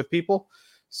dialogue with people.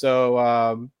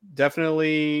 So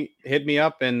definitely hit me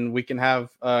up and we can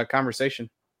have a conversation.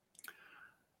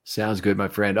 Sounds good, my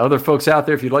friend. Other folks out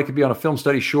there, if you'd like to be on a Film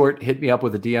Study short, hit me up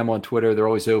with a DM on Twitter. They're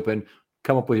always open.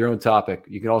 come up with your own topic.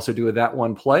 You can also do a That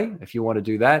One Play if you want to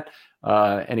do that.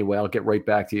 Anyway, I'll get right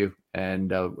back to you,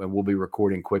 and we'll be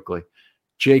recording quickly.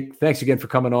 Jake, thanks again for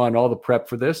coming on, all the prep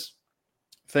for this.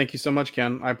 Thank you so much,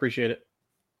 Ken. I appreciate it.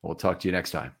 We'll talk to you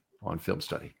next time on Film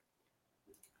Study.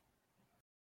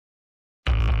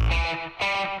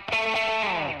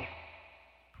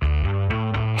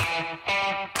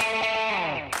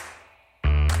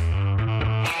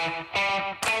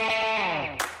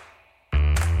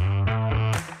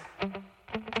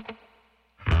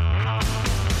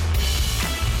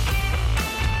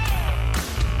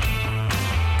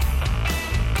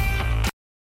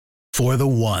 For the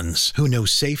ones who know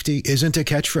safety isn't a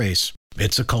catchphrase,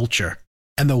 it's a culture.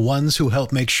 And the ones who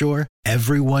help make sure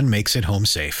everyone makes it home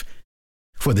safe.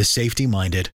 For the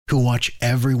safety-minded who watch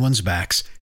everyone's backs,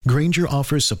 Grainger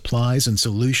offers supplies and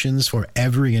solutions for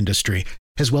every industry,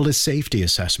 as well as safety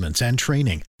assessments and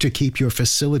training to keep your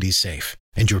facilities safe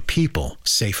and your people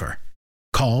safer.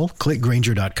 Call, click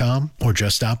Grainger.com, or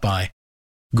just stop by.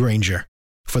 Grainger,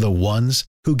 for the ones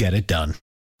who get it done.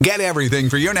 Get everything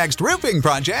for your next roofing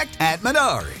project at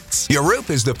Menards. Your roof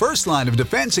is the first line of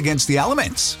defense against the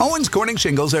elements. Owens Corning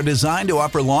shingles are designed to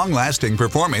offer long-lasting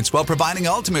performance while providing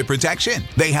ultimate protection.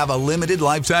 They have a limited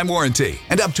lifetime warranty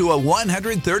and up to a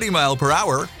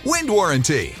 130-mile-per-hour wind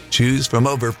warranty. Choose from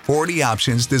over 40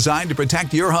 options designed to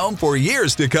protect your home for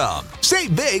years to come.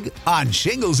 Save big on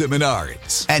shingles at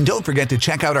Menards. And don't forget to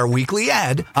check out our weekly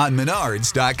ad on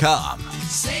Menards.com.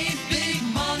 Save big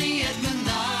money at Menards.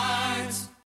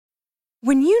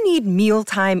 When you need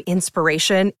mealtime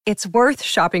inspiration, it's worth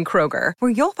shopping Kroger, where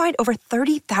you'll find over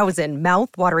 30,000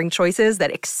 mouth-watering choices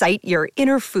that excite your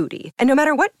inner foodie. And no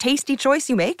matter what tasty choice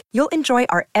you make, you'll enjoy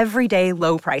our everyday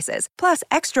low prices, plus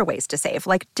extra ways to save,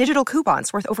 like digital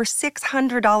coupons worth over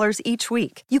 $600 each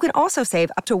week. You can also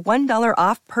save up to $1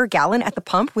 off per gallon at the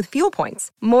pump with fuel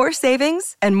points. More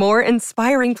savings and more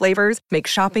inspiring flavors make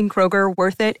shopping Kroger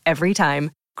worth it every time.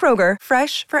 Kroger,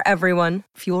 fresh for everyone.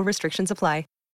 Fuel restrictions apply.